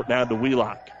 Front court now to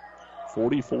Wheelock.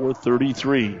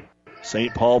 44-33.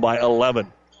 St. Paul by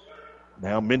 11.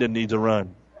 Now Minden needs a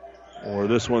run, or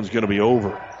this one's going to be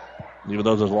over. Even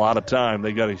though there's a lot of time,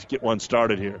 they've got to get one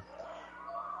started here.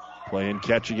 Playing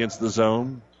catch against the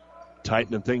zone.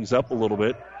 Tightening things up a little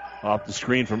bit. Off the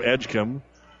screen from Edgecombe.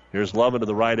 Here's Lovin to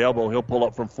the right elbow. He'll pull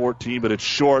up from 14, but it's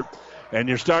short. And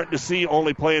you're starting to see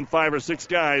only playing 5 or 6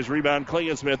 guys. Rebound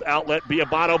Klingensmith. Outlet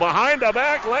Biabato behind the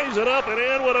back. Lays it up and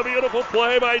in. What a beautiful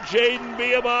play by Jaden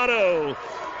Biabato.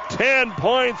 10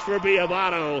 points for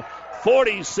Biabato.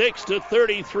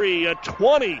 46-33. A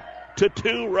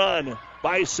 20-2 run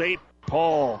by St.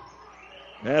 Paul.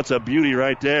 That's a beauty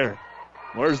right there.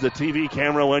 Where's the TV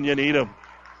camera when you need them?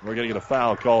 We're going to get a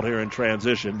foul called here in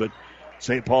transition, but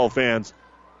St. Paul fans,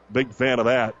 big fan of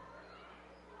that.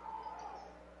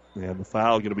 And the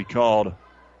foul going to be called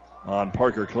on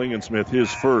Parker Klingensmith,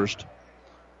 his first.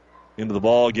 Into the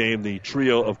ball game, the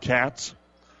trio of Cats,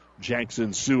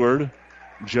 Jackson Seward,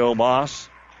 Joe Moss,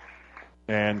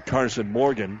 and Carson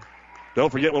Morgan.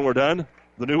 Don't forget when we're done,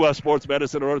 the New West Sports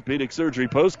Medicine and Orthopedic Surgery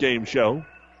post-game show.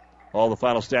 All the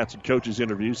final stats and coaches'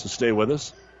 interviews, so stay with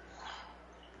us.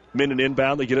 Minden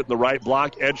inbound, they get it in the right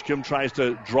block. Edgecombe tries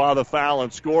to draw the foul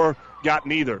and score. Got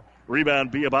neither.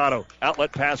 Rebound, Biabato.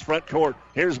 Outlet pass front court.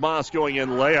 Here's Moss going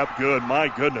in. Layup good. My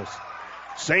goodness.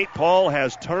 St. Paul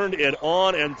has turned it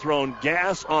on and thrown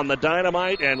gas on the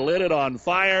dynamite and lit it on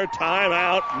fire.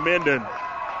 Timeout, Minden.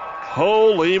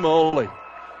 Holy moly.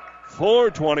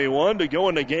 4:21 to go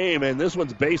in the game, and this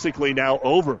one's basically now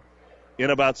over. In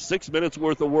about 6 minutes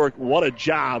worth of work, what a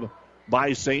job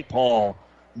by St. Paul.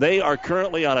 They are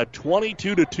currently on a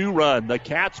 22-2 run. The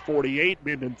Cats 48,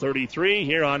 Minden 33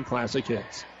 here on Classic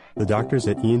Hits. The doctors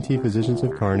at ENT Physicians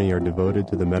of Kearney are devoted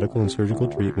to the medical and surgical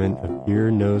treatment of ear,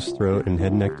 nose, throat, and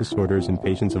head and neck disorders in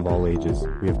patients of all ages.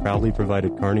 We have proudly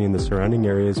provided Kearney and the surrounding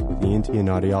areas with ENT and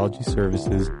audiology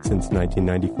services since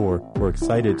 1994. We're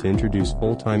excited to introduce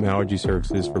full-time allergy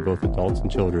services for both adults and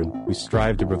children. We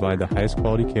strive to provide the highest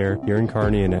quality care here in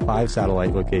Kearney and at 5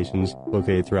 satellite locations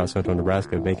located throughout central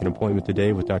Nebraska. Make an appointment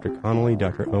today with Dr. Connolly,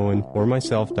 Dr. Owen, or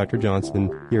myself, Dr. Johnson,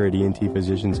 here at ENT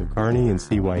Physicians of Kearney, and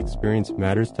see why experience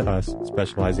matters to us,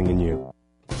 specializing in you.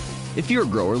 If you're a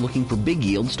grower looking for big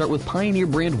yield, start with Pioneer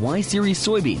brand Y Series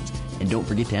soybeans. And don't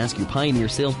forget to ask your Pioneer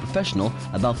sales professional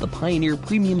about the Pioneer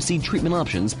premium seed treatment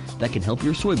options that can help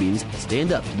your soybeans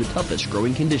stand up to the toughest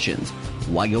growing conditions.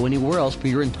 Why go anywhere else for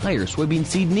your entire soybean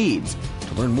seed needs?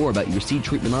 To learn more about your seed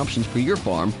treatment options for your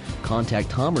farm,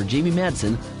 contact Tom or Jamie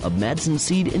Madsen of Madsen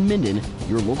Seed in Minden,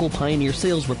 your local Pioneer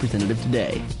sales representative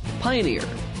today. Pioneer,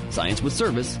 science with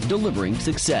service, delivering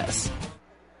success.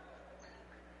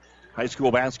 High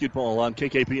school basketball on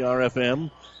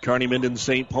KKPR-FM. Kearney, Minden,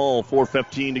 St. Paul.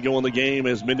 4:15 to go in the game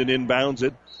as Minden inbounds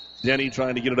it. Denny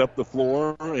trying to get it up the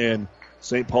floor, and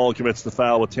St. Paul commits the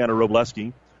foul with Tanner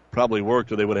Robleski. Probably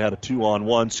worked, or they would have had a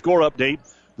 2-on-1. Score update.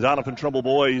 The Doniphan Trumbull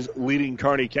boys leading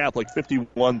Kearney Catholic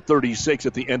 51-36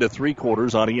 at the end of three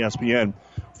quarters on ESPN.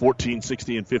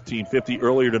 14-60 and 15-50.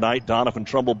 Earlier tonight, Doniphan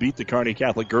Trumbull beat the Kearney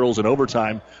Catholic girls in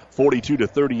overtime,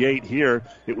 42-38. Here,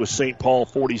 it was St. Paul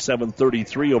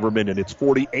 47-33 over Minden. It's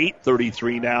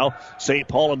 48-33 now. St.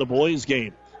 Paul in the boys'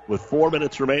 game with 4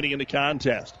 minutes remaining in the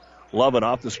contest. Lovin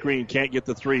off the screen, can't get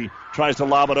the three. Tries to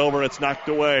lob it over, it's knocked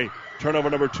away. Turnover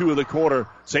number 2 of the quarter.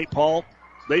 St. Paul,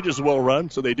 they just well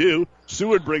run, so they do.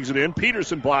 Seward brings it in.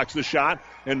 Peterson blocks the shot,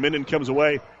 and Minden comes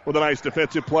away with a nice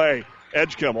defensive play.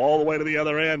 Edgecombe all the way to the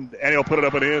other end, and he'll put it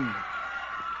up and in.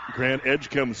 Grant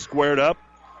Edgecombe squared up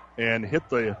and hit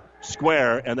the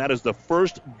square, and that is the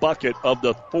first bucket of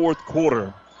the fourth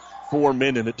quarter for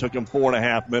Minden. It took him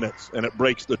 4.5 minutes, and it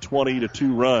breaks the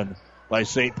 20-2 run by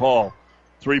St. Paul.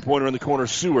 Three-pointer in the corner,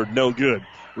 Seward, no good.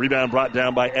 Rebound brought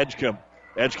down by Edgecombe.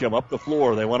 Edgecombe up the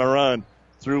floor. They want to run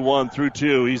through 1, through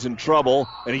 2. He's in trouble,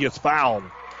 and he gets fouled.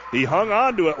 He hung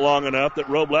on to it long enough that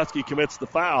Robleski commits the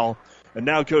foul. And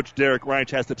now Coach Derek Reich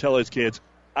has to tell his kids,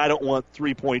 I don't want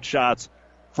three-point shots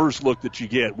first look that you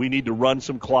get. We need to run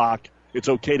some clock. It's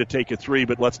okay to take a three,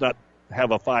 but let's not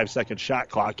have a 5-second shot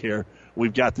clock here.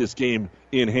 We've got this game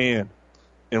in hand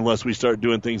unless we start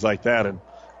doing things like that. And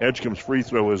Edgecombe's free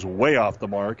throw is way off the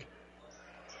mark.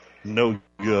 No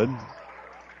good.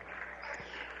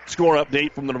 Score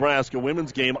update from the Nebraska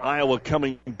women's game. Iowa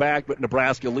coming back, but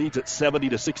Nebraska leads at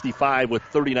 70-65 with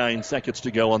 39 seconds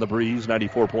to go on the Breeze,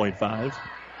 94.5.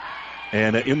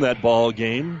 And in that ball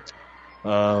game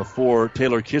for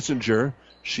Taylor Kissinger,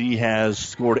 she has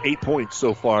scored 8 points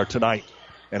so far tonight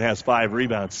and has 5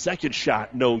 rebounds. Second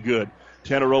shot, no good.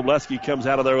 Tanner Robleski comes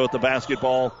out of there with the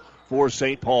basketball for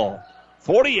St. Paul.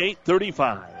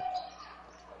 48-35.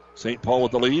 St. Paul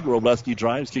with the lead. Robleski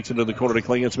drives, kicks into the corner to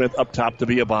Klingensmith, up top to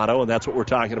Biabato, and that's what we're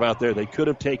talking about there. They could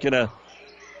have taken a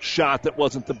shot that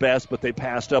wasn't the best, but they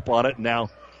passed up on it, and now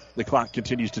the clock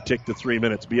continues to tick to 3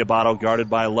 minutes. Biabato guarded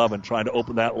by Lovin, trying to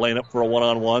open that lane up for a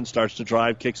one-on-one, starts to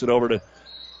drive, kicks it over to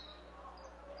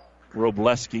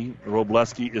Robleski.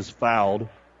 Robleski is fouled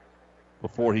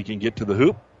before he can get to the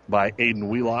hoop by Aiden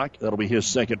Wheelock. That'll be his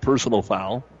second personal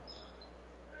foul.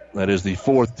 That is the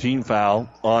 4th team foul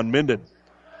on Minden.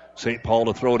 St. Paul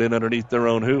to throw it in underneath their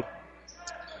own hoop.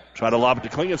 Try to lob it to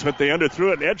Klingensmith. They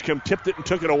underthrew it, and Edgecombe tipped it and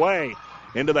took it away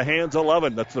into the hands of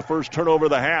Lovin. That's the first turnover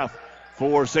of the half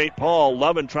for St. Paul.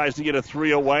 Lovin tries to get a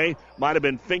three away. Might have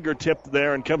been finger-tipped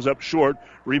there and comes up short.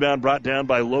 Rebound brought down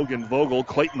by Logan Vogel.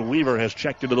 Clayton Weaver has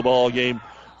checked into the ball game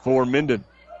for Minden.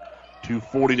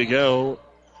 2:40 to go.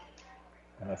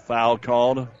 A foul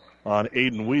called on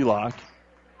Aiden Wheelock.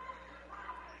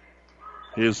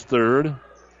 His third.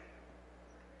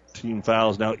 Team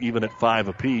fouls now even at 5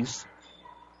 apiece.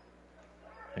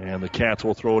 And the Cats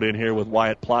will throw it in here with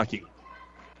Wyatt Plocky.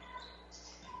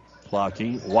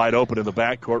 Plocky wide open in the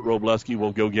backcourt. Robleski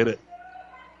will go get it.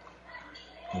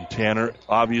 And Tanner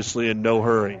obviously in no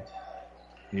hurry.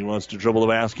 He wants to dribble the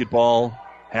basketball.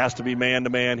 Has to be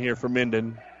man-to-man here for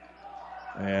Minden.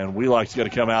 And Wheelock's going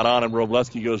to come out on him.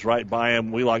 Robleski goes right by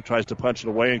him. Wheelock tries to punch it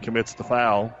away and commits the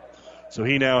foul. So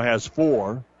he now has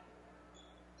 4.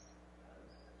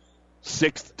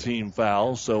 6th team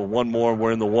foul, so one more.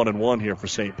 We're in the 1-1 here for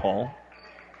St. Paul.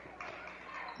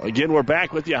 Again, we're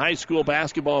back with you. High school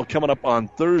basketball coming up on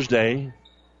Thursday.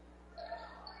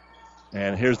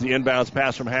 And here's the inbounds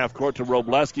pass from half court to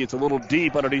Robleski. It's a little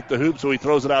deep underneath the hoop, so he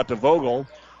throws it out to Vogel.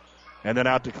 And then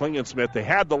out to Klingensmith. They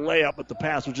had the layup, but the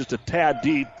pass was just a tad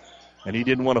deep. And he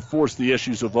didn't want to force the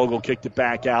issue, so Vogel kicked it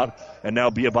back out. And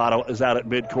now Biabato is out at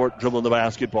midcourt dribbling the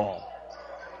basketball.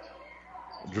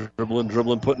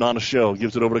 Dribbling, putting on a show.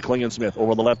 Gives it over to Klingensmith.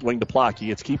 Over on the left wing to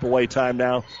Plocky. It's keep away time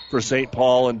now for St.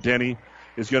 Paul, and Denny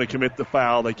is going to commit the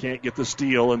foul. They can't get the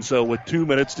steal, and so with 2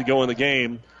 minutes to go in the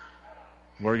game,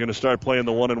 we're going to start playing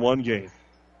the 1-1 game.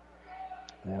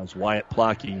 As Wyatt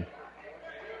Plocky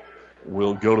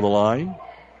will go to the line.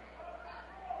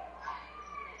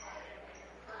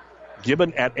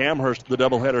 Gibbon at Amherst, the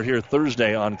doubleheader here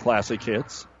Thursday on Classic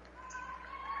Hits.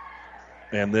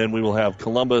 And then we will have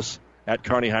Columbus at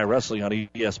Kearney High Wrestling on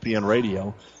ESPN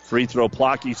Radio. Free throw,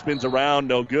 Plocky spins around,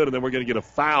 no good, and then we're going to get a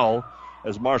foul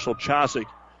as Marshall Chosick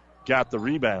got the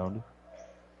rebound.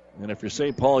 And if you're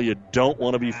St. Paul, you don't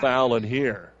want to be fouling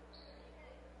here.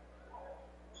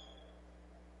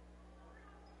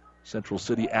 Central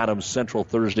City Adams Central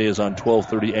Thursday is on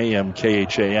 12:30 a.m.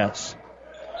 KHAS.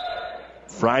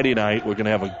 Friday night, we're going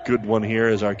to have a good one here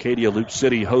as Arcadia Loop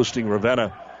City hosting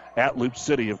Ravenna at Loop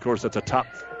City. Of course, that's a top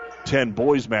 10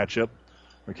 boys matchup.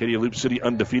 Arcadia Loop City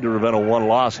undefeated, Ravenna 1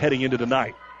 loss heading into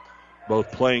tonight.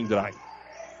 Both playing tonight.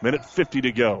 Minute 50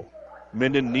 to go.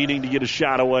 Minden needing to get a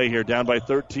shot away here, down by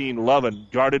 13. Lovin,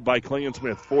 guarded by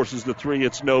Klingensmith, forces the three.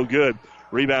 It's no good.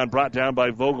 Rebound brought down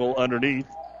by Vogel underneath.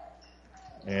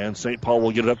 And St. Paul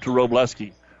will get it up to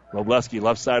Robleski. Robleski,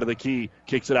 left side of the key,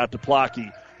 kicks it out to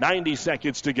Plocky. 90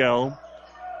 seconds to go.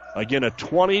 Again, a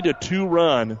 20-2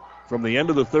 run from the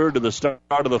end of the third to the start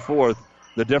of the fourth.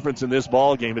 The difference in this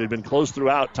ball game, it had been close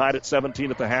throughout, tied at 17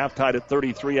 at the half, tied at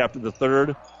 33 after the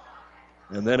third.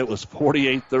 And then it was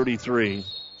 48-33.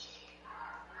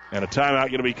 And a timeout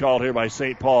going to be called here by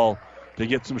St. Paul to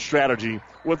get some strategy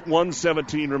with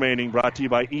 1:17 remaining. Brought to you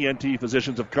by ENT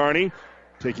Physicians of Kearney.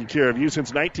 Taking care of you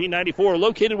since 1994.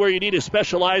 Located where you need is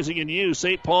specializing in you.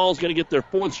 St. Paul's going to get their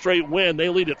 4th straight win. They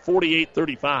lead at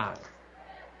 48-35.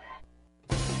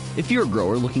 If you're a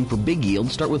grower looking for big yield,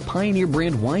 start with Pioneer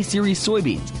brand Y Series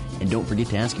soybeans. And don't forget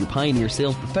to ask your Pioneer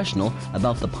sales professional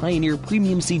about the Pioneer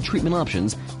premium seed treatment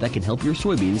options that can help your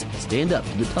soybeans stand up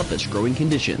to the toughest growing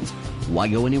conditions. Why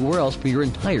go anywhere else for your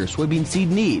entire soybean seed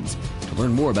needs? To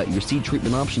learn more about your seed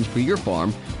treatment options for your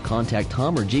farm, contact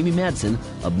Tom or Jamie Madsen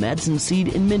of Madsen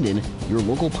Seed in Minden, your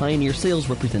local Pioneer sales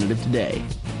representative today.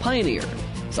 Pioneer,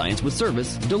 science with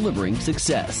service, delivering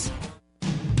success.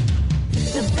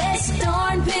 The best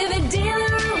darn pivot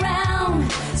dealer around,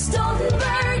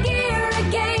 Stoltenberg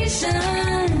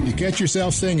Irrigation. You catch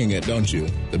yourself singing it, don't you?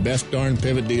 The best darn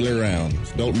pivot dealer around,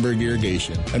 Stoltenberg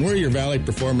Irrigation. And we're your Valley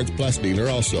Performance Plus dealer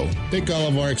also. Take all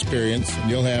of our experience, and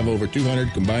you'll have over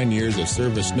 200 combined years of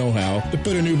service know-how to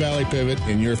put a new Valley pivot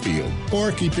in your field.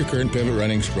 Or keep your current pivot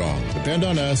running strong. Depend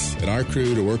on us and our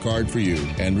crew to work hard for you.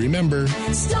 And remember,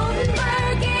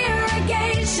 Stoltenberg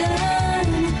Irrigation.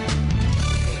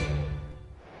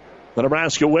 The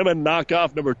Nebraska women knock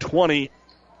off number 20,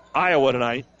 Iowa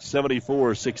tonight,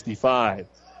 74-65.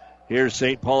 Here's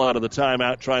St. Paul out of the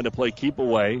timeout trying to play keep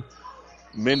away.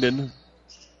 Minden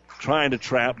trying to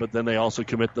trap, but then they also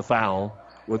commit the foul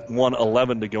with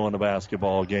 1:11 to go in the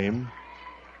basketball game.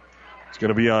 It's going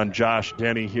to be on Josh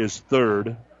Denny, his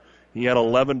third. He had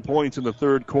 11 points in the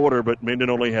third quarter, but Minden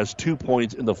only has 2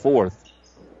 points in the fourth.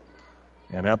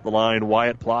 And at the line,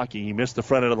 Wyatt Plocky. He missed the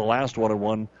front end of the last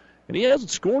one, and he hasn't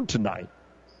scored tonight.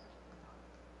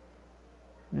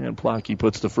 And Plocky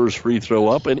puts the first free throw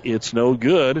up, and it's no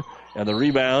good. And the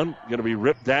rebound going to be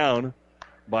ripped down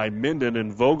by Minden,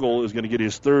 and Vogel is going to get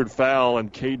his third foul,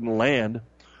 and Caden Land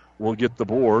will get the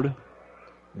board.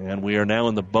 And we are now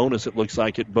in the bonus, it looks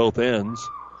like, at both ends.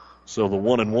 So the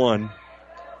 1-and-1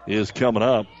 is coming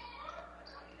up.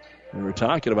 We were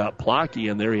talking about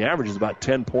Plocky, and there he averages about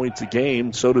 10 points a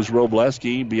game. So does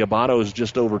Robleski. Biabato is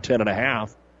just over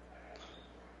 10.5.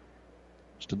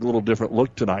 Just a little different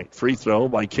look tonight. Free throw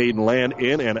by Caden Land,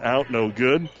 in and out, no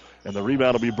good. And the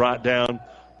rebound will be brought down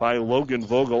by Logan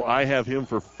Vogel. I have him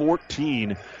for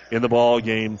 14 in the ball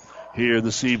game here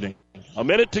this evening. A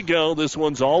minute to go. This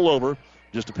one's all over.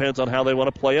 Just depends on how they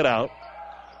want to play it out.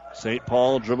 St.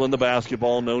 Paul dribbling the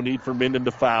basketball. No need for Minden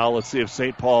to foul. Let's see if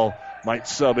St. Paul might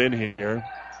sub in here.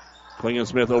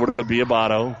 Klingensmith over to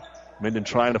Biabato. Minden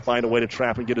trying to find a way to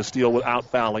trap and get a steal without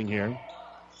fouling here.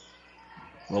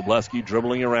 Robleski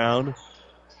dribbling around.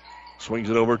 Swings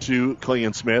it over to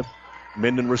Klingensmith.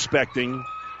 Minden respecting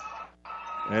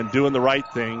and doing the right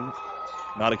thing.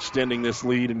 Not extending this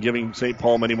lead and giving St.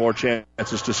 Paul many more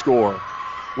chances to score.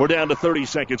 We're down to 30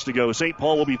 seconds to go. St.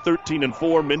 Paul will be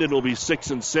 13-4. Minden will be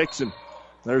 6-6. And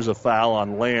there's a foul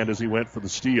on Land as he went for the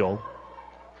steal.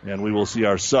 And we will see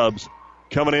our subs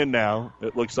coming in now,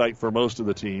 it looks like, for most of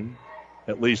the team.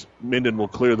 At least Minden will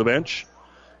clear the bench.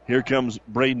 Here comes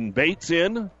Braden Bates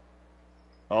in.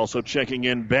 Also checking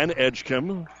in Ben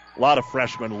Edgecombe. A lot of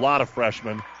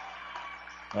freshmen.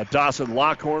 Dawson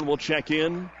Lockhorn will check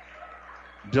in.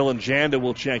 Dylan Janda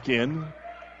will check in.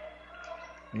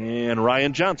 And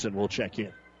Ryan Johnson will check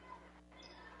in.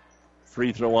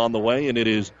 Free throw on the way, and it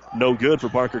is no good for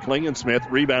Parker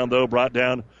Klingensmith. Rebound, though, brought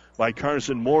down by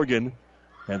Carson Morgan.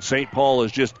 And St. Paul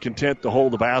is just content to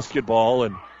hold the basketball,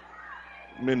 and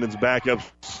Minden's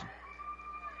backups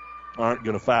aren't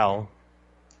going to foul.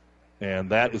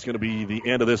 And that is going to be the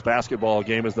end of this basketball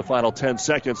game as the final 10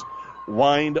 seconds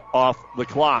wind off the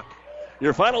clock.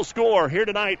 Your final score here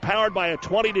tonight, powered by a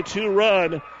 20-2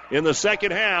 run in the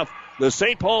second half. The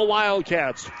St. Paul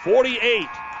Wildcats 48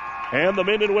 and the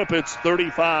Minden Whippets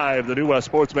 35. The New West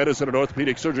Sports Medicine and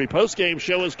Orthopedic Surgery postgame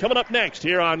show is coming up next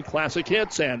here on Classic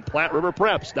Hits and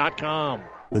PlatteRiverPreps.com.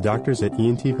 The doctors at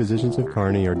ENT Physicians of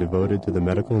Kearney are devoted to the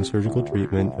medical and surgical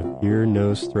treatment of ear,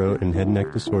 nose, throat, and head and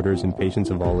neck disorders in patients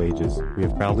of all ages. We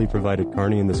have proudly provided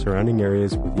Kearney and the surrounding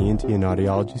areas with ENT and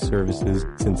audiology services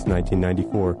since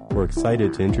 1994. We're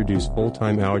excited to introduce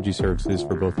full-time allergy services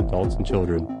for both adults and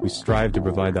children. We strive to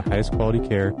provide the highest quality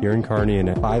care here in Kearney and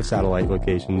at 5 satellite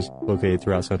locations located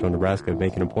throughout central Nebraska.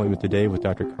 Make an appointment today with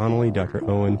Dr. Connolly, Dr.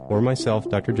 Owen, or myself,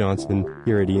 Dr. Johnson,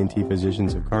 here at ENT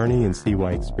Physicians of Kearney, and see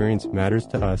why experience matters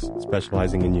to us,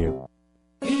 specializing in you.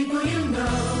 People you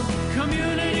know,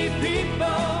 community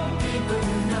people. People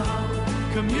you know,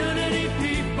 community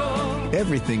people.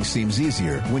 Everything seems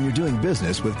easier when you're doing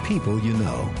business with people you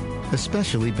know,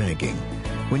 especially banking.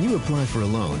 When you apply for a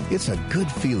loan, it's a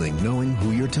good feeling knowing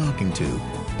who you're talking to.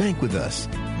 Bank with us.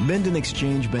 Minden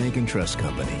Exchange Bank and Trust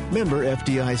Company. Member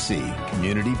FDIC.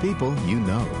 Community people you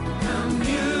know.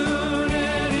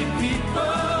 Community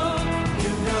people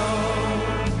you know.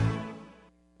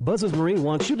 Buzz's Marine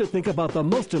wants you to think about the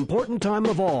most important time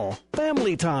of all,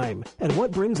 family time. And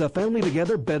what brings a family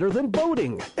together better than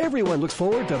boating? Everyone looks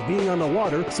forward to being on the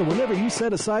water, so whenever you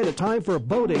set aside a time for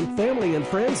boating, family and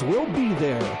friends will be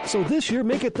there. So this year,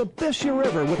 make it the best year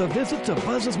ever with a visit to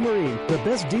Buzz's Marine, the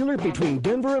best dealer between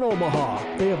Denver and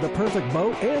Omaha. They have the perfect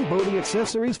boat and boating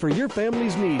accessories for your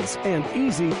family's needs and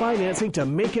easy financing to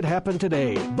make it happen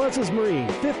today. Buzz's Marine,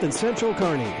 5th and Central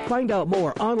Kearney. Find out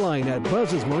more online at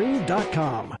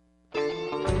buzzesmarine.com.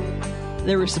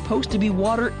 There is supposed to be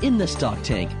water in the stock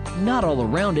tank, not all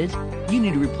around it. You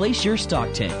need to replace your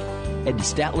stock tank. Head to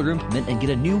Statler Implement and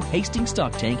get a new Hastings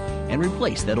stock tank and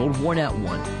replace that old worn-out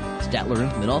one. Statler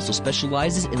Implement also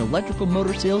specializes in electrical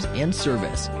motor sales and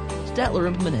service. Statler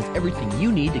Implement has everything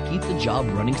you need to keep the job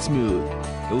running smooth.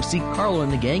 Go see Carlo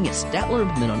and the gang at Statler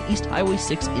Implement on East Highway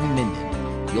 6 in Minden.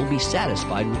 You'll be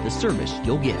satisfied with the service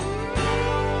you'll get.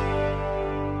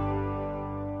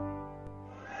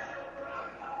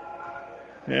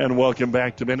 And welcome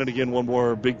back to Minden. Again, one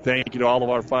more big thank you to all of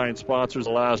our fine sponsors.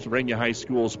 Allow us to bring you high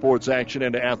school sports action,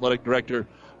 and to athletic director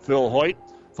Phil Hoyt.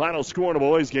 Final score in the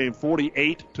boys' game,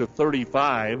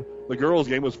 48-35. The girls'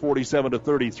 game was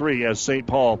 47-33 as St.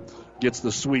 Paul gets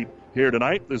the sweep here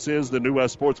tonight. This is the New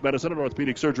West Sports Medicine and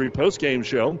Orthopedic Surgery postgame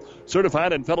show.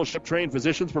 Certified and fellowship-trained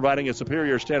physicians providing a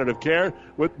superior standard of care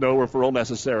with no referral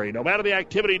necessary. No matter the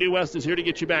activity, New West is here to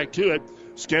get you back to it.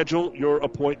 Schedule your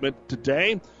appointment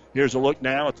today. Here's a look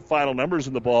now at the final numbers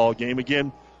in the ball game.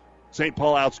 Again, St.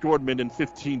 Paul outscored Minden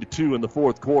 15-2 in the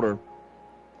fourth quarter.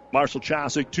 Marshall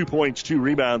Chosick, 2 points, 2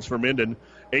 rebounds for Minden.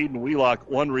 Aiden Wheelock,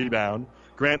 1 rebound.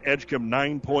 Grant Edgecombe,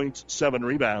 9 points, 7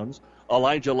 rebounds.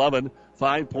 Elijah Levin,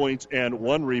 5 points and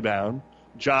 1 rebound.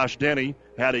 Josh Denny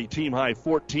had a team-high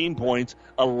 14 points,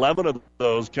 11 of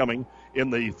those coming in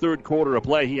the third quarter of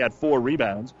play. He had 4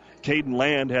 rebounds. Caden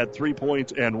Land had 3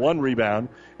 points and 1 rebound.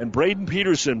 And Braden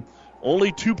Peterson,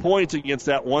 only 2 points against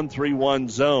that 1-3-1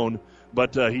 zone,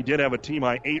 but he did have a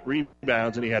team-high 8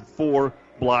 rebounds, and he had 4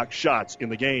 block shots in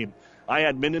the game. I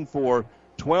had Minden for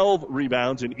 12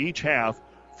 rebounds in each half.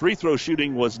 Free throw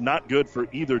shooting was not good for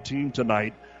either team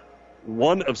tonight.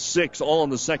 1 of 6 all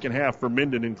in the second half for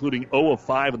Minden, including 0 of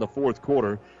 5 in the fourth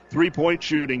quarter. 3-point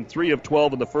shooting, 3 of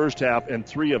 12 in the first half, and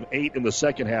 3 of 8 in the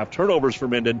second half. Turnovers for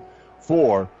Minden,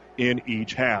 4 in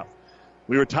each half.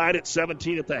 We were tied at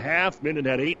 17 at the half. Minden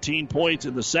had 18 points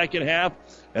in the second half,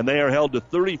 and they are held to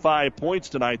 35 points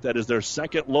tonight. That is their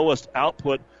second lowest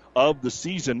output of the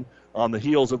season, on the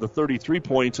heels of the 33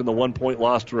 points in the 1-point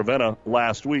loss to Ravenna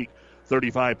last week.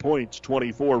 35 points,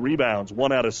 24 rebounds,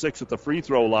 1 out of 6 at the free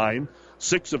throw line,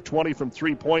 6 of 20 from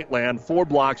three-point land, 4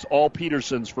 blocks, all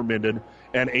Petersons for Minden,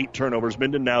 and 8 turnovers.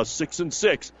 Minden now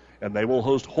 6-6, and they will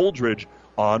host Holdridge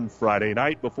on Friday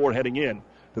night before heading in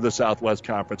to the Southwest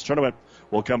Conference Tournament.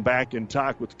 We'll come back and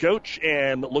talk with the coach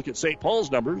and look at St.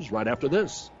 Paul's numbers right after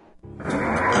this. Oh,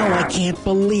 I can't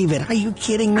believe it. Are you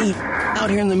kidding me?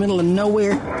 Out here in the middle of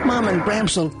nowhere, Mom and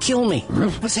Gramps will kill me.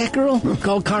 What's that, girl?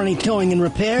 Call Kearney Towing and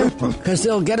Repair? Because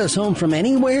they'll get us home from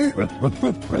anywhere?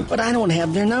 But I don't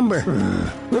have their number.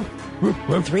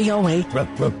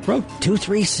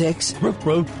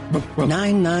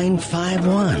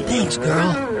 308-236-9951. Thanks,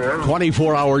 girl.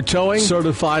 24-hour towing,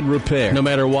 certified repair. No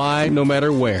matter why, no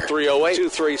matter where.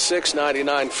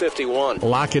 308-236-9951.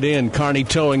 Lock it in, Kearney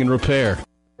Towing and Repair.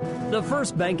 The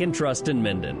First Bank and Trust in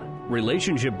Minden.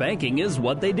 Relationship banking is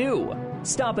what they do.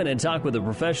 Stop in and talk with the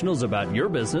professionals about your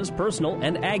business, personal,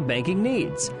 and ag banking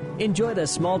needs. Enjoy the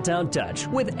small-town touch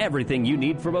with everything you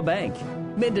need from a bank.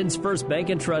 Minden's First Bank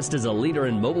and Trust is a leader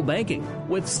in mobile banking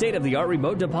with state-of-the-art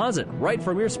remote deposit right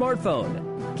from your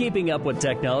smartphone. Keeping up with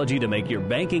technology to make your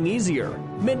banking easier.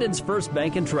 Minden's First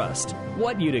Bank and Trust.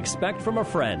 What you'd expect from a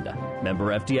friend.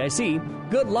 Member FDIC.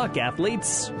 Good luck,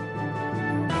 athletes.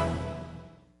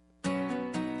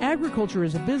 Agriculture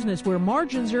is a business where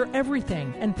margins are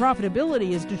everything, and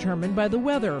profitability is determined by the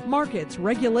weather, markets,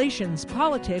 regulations,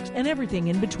 politics, and everything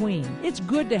in between. It's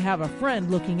good to have a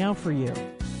friend looking out for you.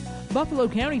 Buffalo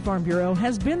County Farm Bureau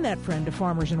has been that friend to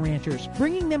farmers and ranchers,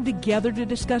 bringing them together to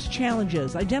discuss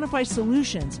challenges, identify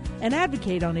solutions, and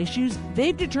advocate on issues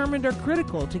they've determined are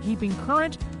critical to keeping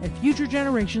current and future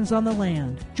generations on the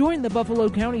land. Join the Buffalo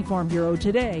County Farm Bureau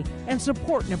today and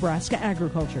support Nebraska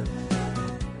agriculture.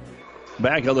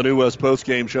 Back on the New West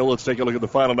postgame show, let's take a look at the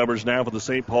final numbers now for the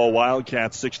St. Paul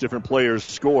Wildcats. 6 different players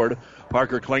scored.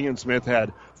 Parker Klingensmith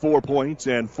had 4 points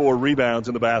and 4 rebounds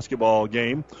in the basketball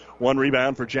game. 1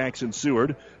 rebound for Jackson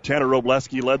Seward. Tanner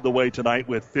Robleski led the way tonight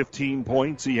with 15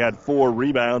 points. He had 4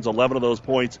 rebounds, 11 of those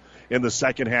points in the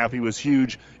second half. He was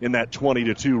huge in that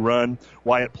 20-2 run.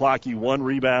 Wyatt Plocky, 1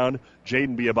 rebound.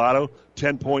 Jaden Biabato,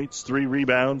 10 points, 3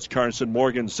 rebounds. Carson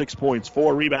Morgan, 6 points,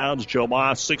 4 rebounds. Joe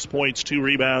Moss, 6 points, 2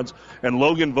 rebounds. And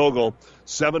Logan Vogel,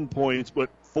 7 points, but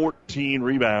 14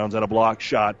 rebounds and a block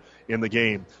shot in the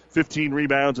game. 15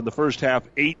 rebounds in the first half,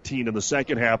 18 in the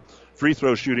second half. Free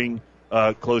throw shooting,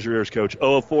 close your ears, Coach,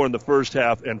 0 of 4 in the first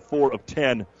half and 4 of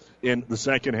 10 in the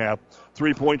second half.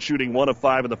 3-point shooting, 1 of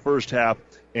 5 in the first half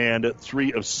and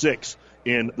 3 of 6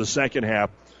 in the second half.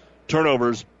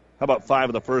 Turnovers, how about 5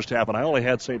 in the first half? And I only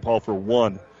had St. Paul for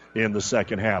 1 in the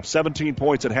second half. 17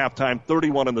 points at halftime,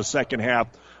 31 in the second half,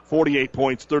 48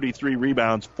 points, 33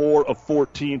 rebounds, 4 of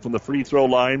 14 from the free throw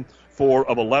line, 4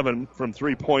 of 11 from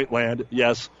three-point land.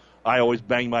 Yes, I always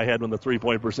bang my head when the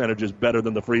three-point percentage is better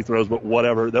than the free throws, but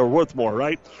whatever. They're worth more,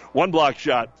 right? 1 block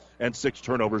shot and 6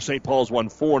 turnovers. St. Paul's won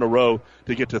 4 in a row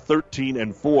to get to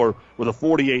 13-4 with a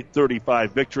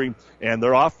 48-35 victory, and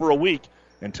they're off for a week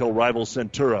until rival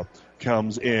Centura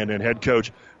comes in. And head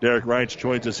coach Derek Reitz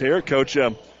joins us here. Coach,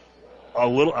 I'm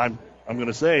going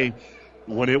to say,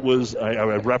 when it was,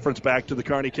 I referenced back to the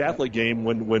Kearney Catholic game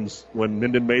when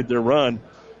Minden made their run,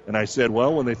 and I said,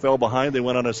 well, when they fell behind, they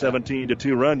went on a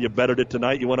 17-2 run. You bettered it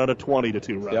tonight. You went on a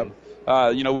 20-2 run.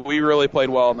 Yep. We really played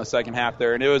well in the second half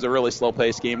there, and it was a really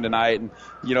slow-paced game tonight. And,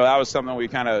 that was something we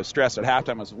kind of stressed at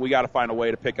halftime was we got to find a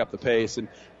way to pick up the pace. And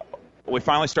we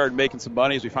finally started making some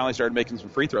bunnies. We finally started making some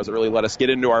free throws that really let us get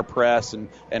into our press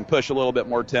and push a little bit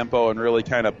more tempo and really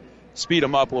kind of speed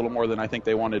them up a little more than I think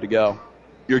they wanted to go.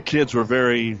 Your kids were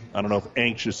very, I don't know if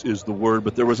anxious is the word,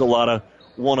 but there was a lot of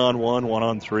one-on-one,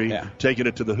 one-on-three, taking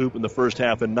it to the hoop in the first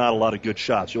half and not a lot of good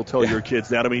shots. You'll tell your kids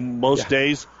that. I mean, most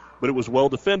days, but it was well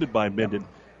defended by Minden.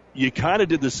 You kind of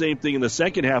did the same thing in the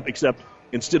second half, except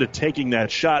instead of taking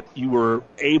that shot, you were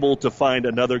able to find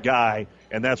another guy,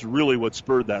 and that's really what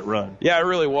spurred that run. Yeah, it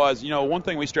really was. One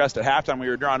thing we stressed at halftime, we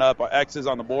were drawing up X's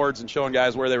on the boards and showing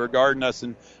guys where they were guarding us,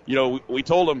 and, we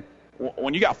told them,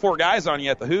 when you got 4 guys on you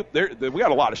at the hoop, we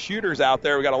got a lot of shooters out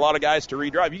there. We got a lot of guys to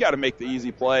redrive. You got to make the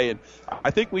easy play. And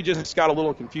I think we just got a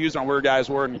little confused on where guys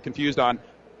were and confused on,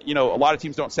 a lot of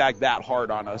teams don't sag that hard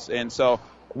on us. And so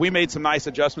we made some nice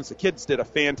adjustments. The kids did a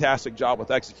fantastic job with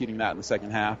executing that in the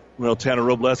second half. Well, Tanner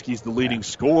Robleski's the leading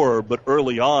scorer, but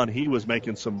early on he was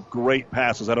making some great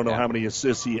passes. I don't know how many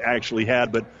assists he actually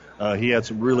had, but he had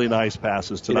some really nice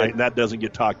passes tonight, and that doesn't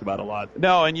get talked about a lot.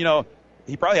 No, and,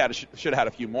 he probably should have had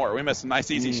a few more. We missed some nice,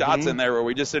 easy shots in there where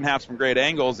we just didn't have some great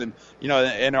angles. And,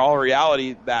 in all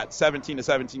reality, that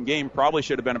 17-17 game probably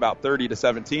should have been about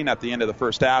 30-17 at the end of the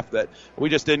first half that we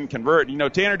just didn't convert.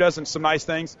 Tanner does some nice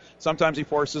things. Sometimes he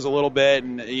forces a little bit,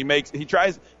 and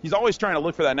he's always trying to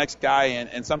look for that next guy,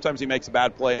 and sometimes he makes a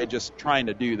bad play just trying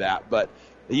to do that. But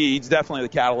he's definitely the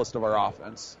catalyst of our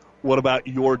offense. What about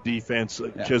your defense?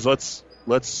 Because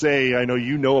let's say, I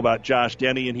know about Josh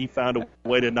Denny, and he found a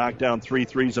way to knock down 3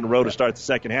 threes in a row to start the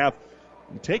second half.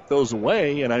 You take those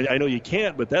away, and I know you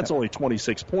can't, but that's only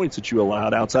 26 points that you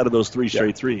allowed outside of those 3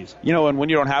 straight threes. And when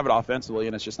you don't have it offensively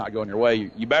and it's just not going your way,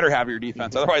 you better have your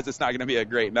defense. Otherwise, it's not going to be a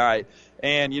great night.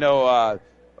 And,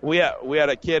 we had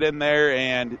a kid in there,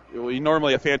 and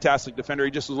normally a fantastic defender. He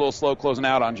just was a little slow closing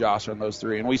out on Josh on those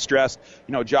 3. And we stressed,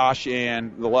 Josh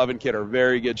and the Levin kid are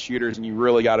very good shooters, and you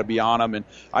really got to be on them. And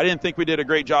I didn't think we did a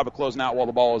great job of closing out while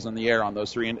the ball was in the air on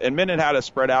those 3. And Minden had us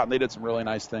spread out, and they did some really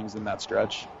nice things in that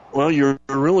stretch. Well, you're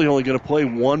really only going to play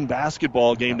one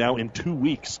basketball game now in 2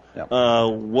 weeks.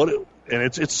 And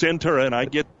it's Centura, and I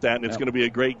get that, and it's going to be a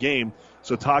great game.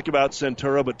 So talk about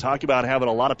Centura, but talk about having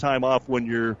a lot of time off when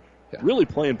you're really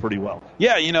playing pretty well.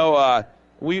 Yeah,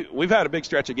 we've had a big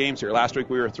stretch of games here. Last week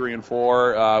we were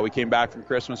 3-4. We came back from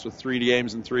Christmas with 3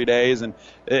 games in 3 days, and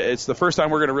it's the first time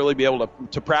we're going to really be able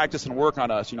to practice and work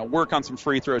on us. Work on some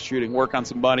free throw shooting, work on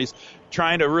some bunnies,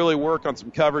 trying to really work on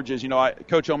some coverages.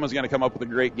 Coach Oma's going to come up with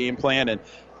a great game plan, and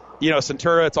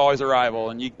Centura, it's always a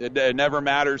rival, and it never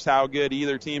matters how good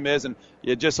either team is, and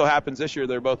it just so happens this year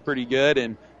they're both pretty good,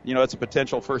 and it's a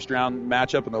potential first-round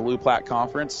matchup in the Lou Platte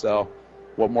Conference, so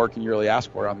what more can you really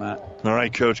ask for on that? All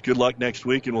right, Coach, good luck next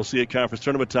week, and we'll see you at conference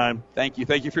tournament time. Thank you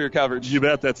for your coverage. You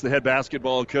bet. That's the head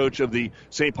basketball coach of the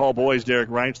St. Paul boys,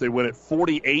 Derek Reinsch. They win it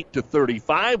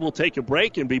 48-35. We'll take a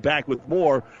break and be back with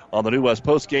more on the New West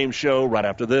postgame show right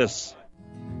after this.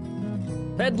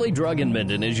 Pedley Drug in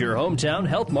Minden is your hometown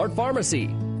Health Mart pharmacy,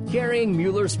 carrying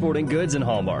Mueller Sporting Goods and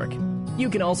Hallmark. You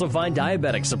can also find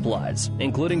diabetic supplies,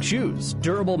 including shoes,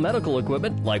 durable medical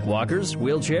equipment like walkers,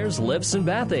 wheelchairs, lifts, and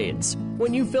bath aids.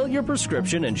 When you fill your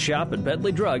prescription and shop at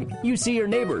Pedley Drug, you see your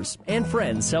neighbors and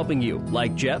friends helping you,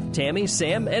 like Jeff, Tammy,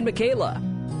 Sam, and Michaela.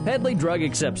 Pedley Drug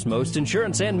accepts most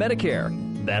insurance and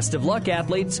Medicare. Best of luck,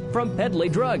 athletes, from Pedley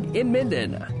Drug in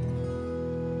Minden.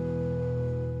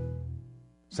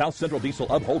 South Central Diesel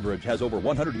of Holdridge has over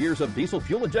 100 years of diesel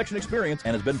fuel injection experience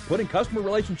and has been putting customer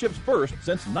relationships first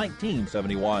since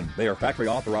 1971. They are factory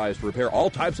authorized to repair all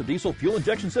types of diesel fuel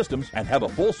injection systems and have a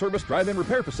full-service drive-in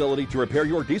repair facility to repair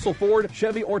your diesel Ford,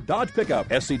 Chevy, or Dodge pickup.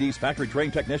 SCD's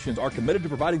factory-trained technicians are committed to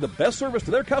providing the best service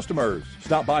to their customers.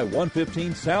 Stop by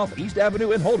 115 South East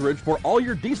Avenue in Holdridge for all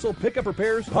your diesel pickup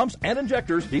repairs, pumps and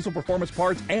injectors, diesel performance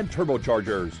parts, and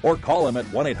turbochargers. Or call them at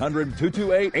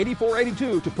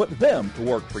 1-800-228-8482 to put them to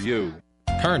work for you.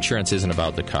 Car insurance isn't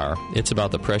about the car. It's about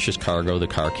the precious cargo the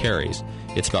car carries.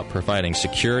 It's about providing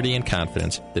security and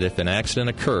confidence that if an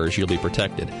accident occurs, you'll be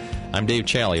protected. I'm Dave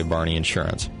Challey of Barney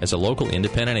Insurance. As a local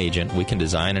independent agent, we can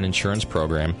design an insurance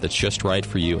program that's just right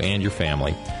for you and your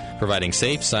family, providing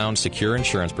safe, sound, secure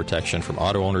insurance protection from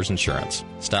Auto Owners Insurance.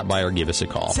 Stop by or give us a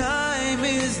call. Time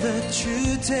is the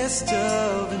true test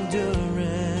of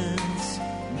endurance.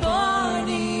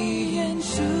 Barney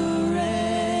Insurance.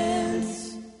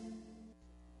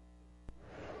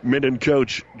 Minden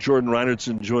coach Jordan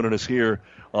Reinertson joining us here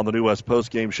on the New West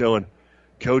postgame show. And,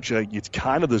 Coach, it's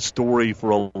kind of the story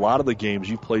for a lot of the games.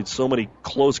 You've played so many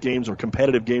close games or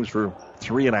competitive games for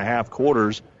 3.5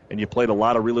 quarters, and you played a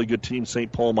lot of really good teams.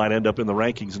 St. Paul might end up in the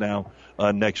rankings now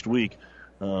next week.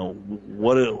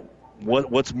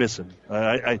 What's missing?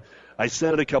 I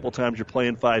said it a couple times. You're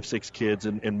playing 5-6 kids,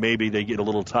 and maybe they get a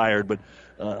little tired, but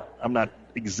I'm not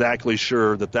exactly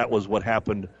sure that was what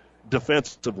happened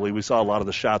defensively. We saw a lot of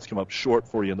the shots come up short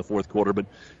for you in the fourth quarter, but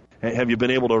have you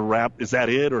been able to wrap? Is that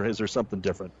it, or is there something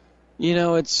different?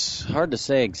 It's hard to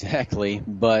say exactly,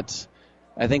 but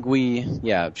I think we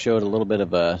showed a little bit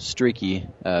of a streaky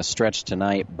stretch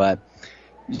tonight, but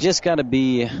you just got to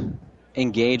be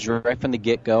engaged right from the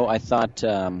get-go. I thought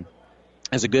it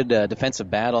was a good defensive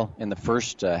battle in the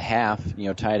first half,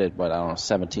 tied at,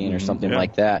 17 or something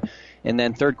like that. And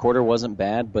then third quarter wasn't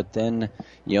bad, but then,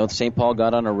 St. Paul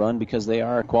got on a run because they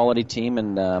are a quality team,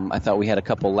 and I thought we had a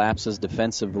couple lapses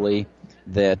defensively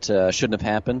that shouldn't have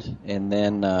happened. And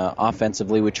then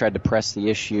offensively, we tried to press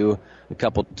the issue a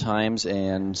couple times,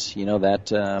 and,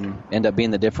 that ended up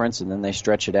being the difference. And then they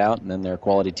stretch it out, and then they're a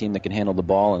quality team that can handle the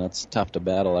ball, and it's tough to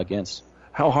battle against.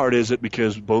 How hard is it?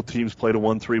 Because both teams played a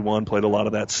 1-3-1, played a lot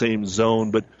of that same zone,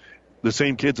 but the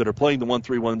same kids that are playing the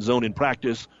 1-3-1 zone in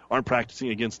practice aren't practicing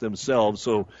against themselves.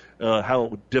 So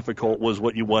how difficult was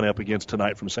what you went up against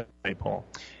tonight from St. Paul?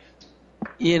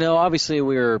 Obviously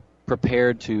we were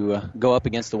prepared to go up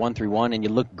against the 1-3-1, and you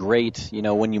look great,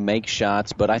 when you make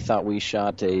shots, but I thought we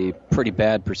shot a pretty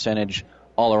bad percentage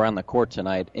all around the court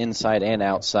tonight, inside and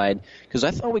outside, because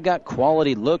I thought we got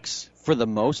quality looks for the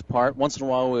most part. Once in a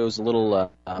while it was a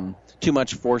little too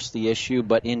much force the issue,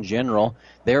 but in general,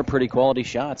 they were pretty quality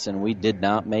shots, and we did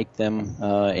not make them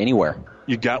anywhere.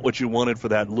 You got what you wanted for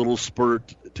that little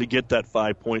spurt to get that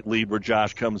 5-point lead where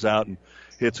Josh comes out and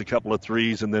hits a couple of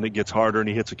threes, and then it gets harder, and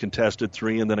he hits a contested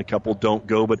three, and then a couple don't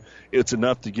go, but it's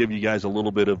enough to give you guys a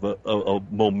little bit of a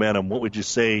momentum. What would you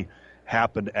say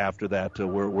happened after that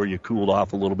where you cooled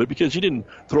off a little bit? Because you didn't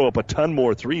throw up a ton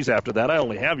more threes after that. I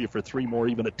only have you for 3 more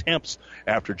even attempts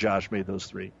after Josh made those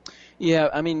 3.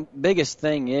 Yeah, biggest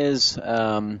thing is,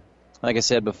 like I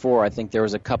said before, I think there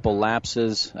was a couple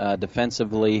lapses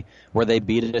defensively where they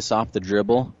beat us off the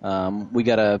dribble. We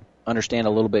got to understand a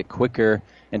little bit quicker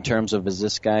in terms of, is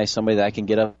this guy somebody that I can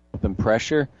get up and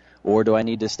pressure, or do I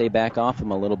need to stay back off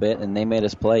him a little bit? And they made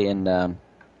us play in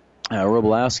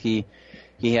Robolowski,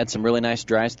 he had some really nice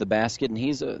drives to the basket, and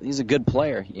he's a good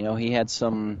player. You know, he had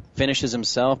some finishes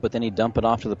himself, but then he'd dump it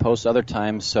off to the post other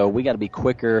times. So we got to be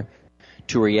quicker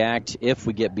to react if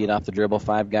we get beat off the dribble.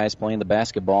 5 guys playing the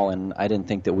basketball, and I didn't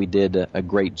think that we did a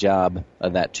great job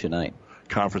of that tonight.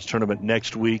 Conference tournament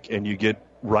next week, and you get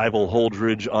rival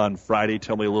Holdridge on Friday.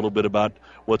 Tell me a little bit about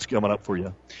what's coming up for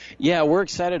you. Yeah, we're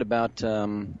excited about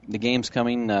the games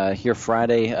coming here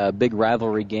Friday. A big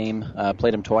rivalry game.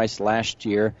 Played them twice last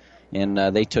year, and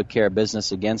they took care of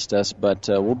business against us. But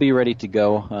we'll be ready to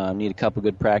go. Need a couple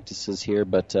good practices here,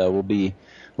 but we'll be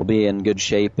in good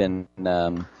shape. And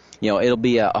it'll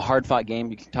be a hard-fought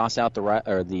game. You can toss out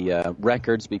the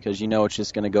records because it's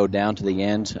just going to go down to the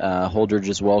end. Holdridge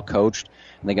is well coached,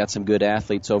 and they got some good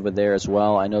athletes over there as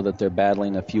well. I know that they're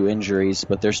battling a few injuries,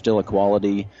 but they're still a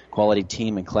quality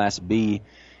team in Class B.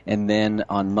 And then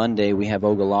on Monday we have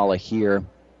Ogallala here.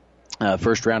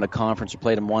 First round of conference. We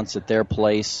played them once at their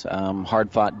place.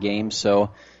 Hard-fought game. So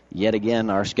yet again,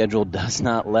 our schedule does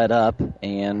not let up,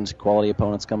 and quality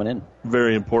opponents coming in.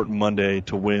 Very important Monday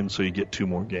to win, so you get 2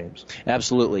 more games.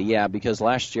 Absolutely, yeah, because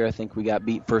last year I think we got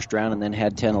beat first round and then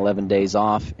had 10, 11 days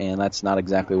off, and that's not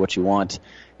exactly what you want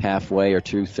halfway or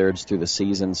 2/3 through the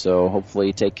season, so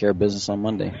hopefully take care of business on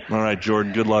Monday. All right,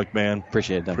 Jordan, good luck, man.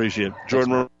 Appreciate it. Appreciate it.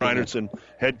 Jordan Reinertson,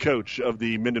 head coach of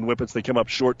the Minden Whippets. They come up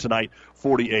short tonight,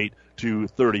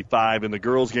 48-35. In the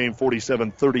girls' game,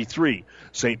 47-33.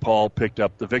 St. Paul picked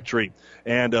up the victory.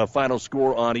 And final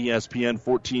score on ESPN,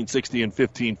 14-60 and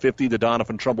 15-50. The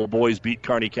Doniphan Trumbull boys beat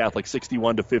Kearney Catholic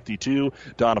 61-52.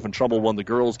 Doniphan Trumbull won the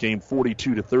girls' game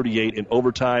 42-38 in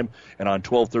overtime. And on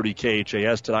 12:30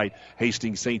 KHAS tonight,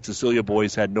 Hastings St. Cecilia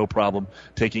boys had no problem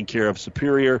taking care of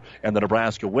Superior. And the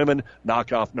Nebraska women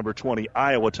knock off number 20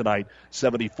 Iowa tonight,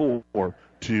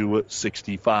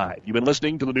 74-65. You've been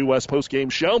listening to the New West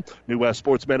postgame show. New West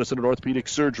Sports Medicine and Orthopedic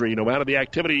Surgery. No matter the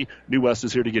activity, New West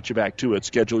is here to get you back to it.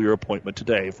 Schedule your appointment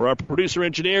today. For our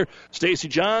producer-engineer, Stacy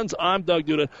Johns, I'm Doug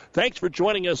Duda. Thanks for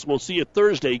joining us. We'll see you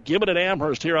Thursday. Gibbon at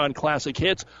Amherst here on Classic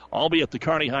Hits. I'll be at the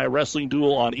Kearney High Wrestling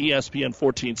Duel on ESPN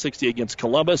 1460 against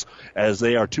Columbus, as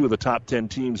they are 2 of the top 10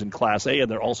 teams in Class A, and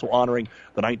they're also honoring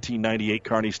the 1998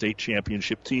 Kearney State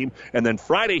Championship team. And then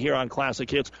Friday here on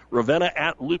Classic Hits, Ravenna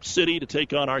at Loop City to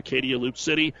take on Arcadia Loop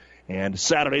City, and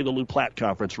Saturday the Lou Platte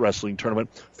Conference Wrestling Tournament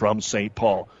from St.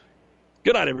 Paul.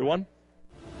 Good night, everyone.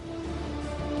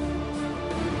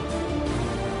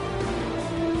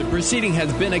 The proceeding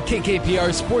has been a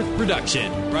KKPR sports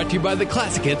production, brought to you by the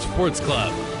Classic Hits Sports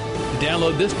Club. To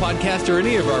download this podcast or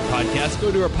any of our podcasts,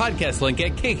 go to our podcast link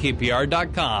at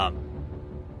kkpr.com.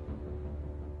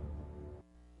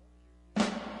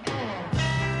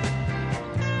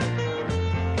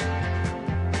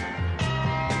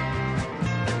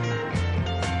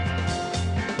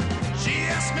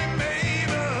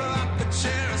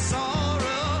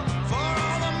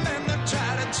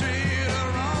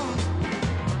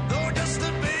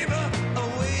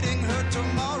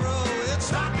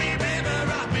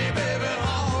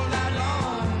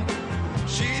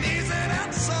 She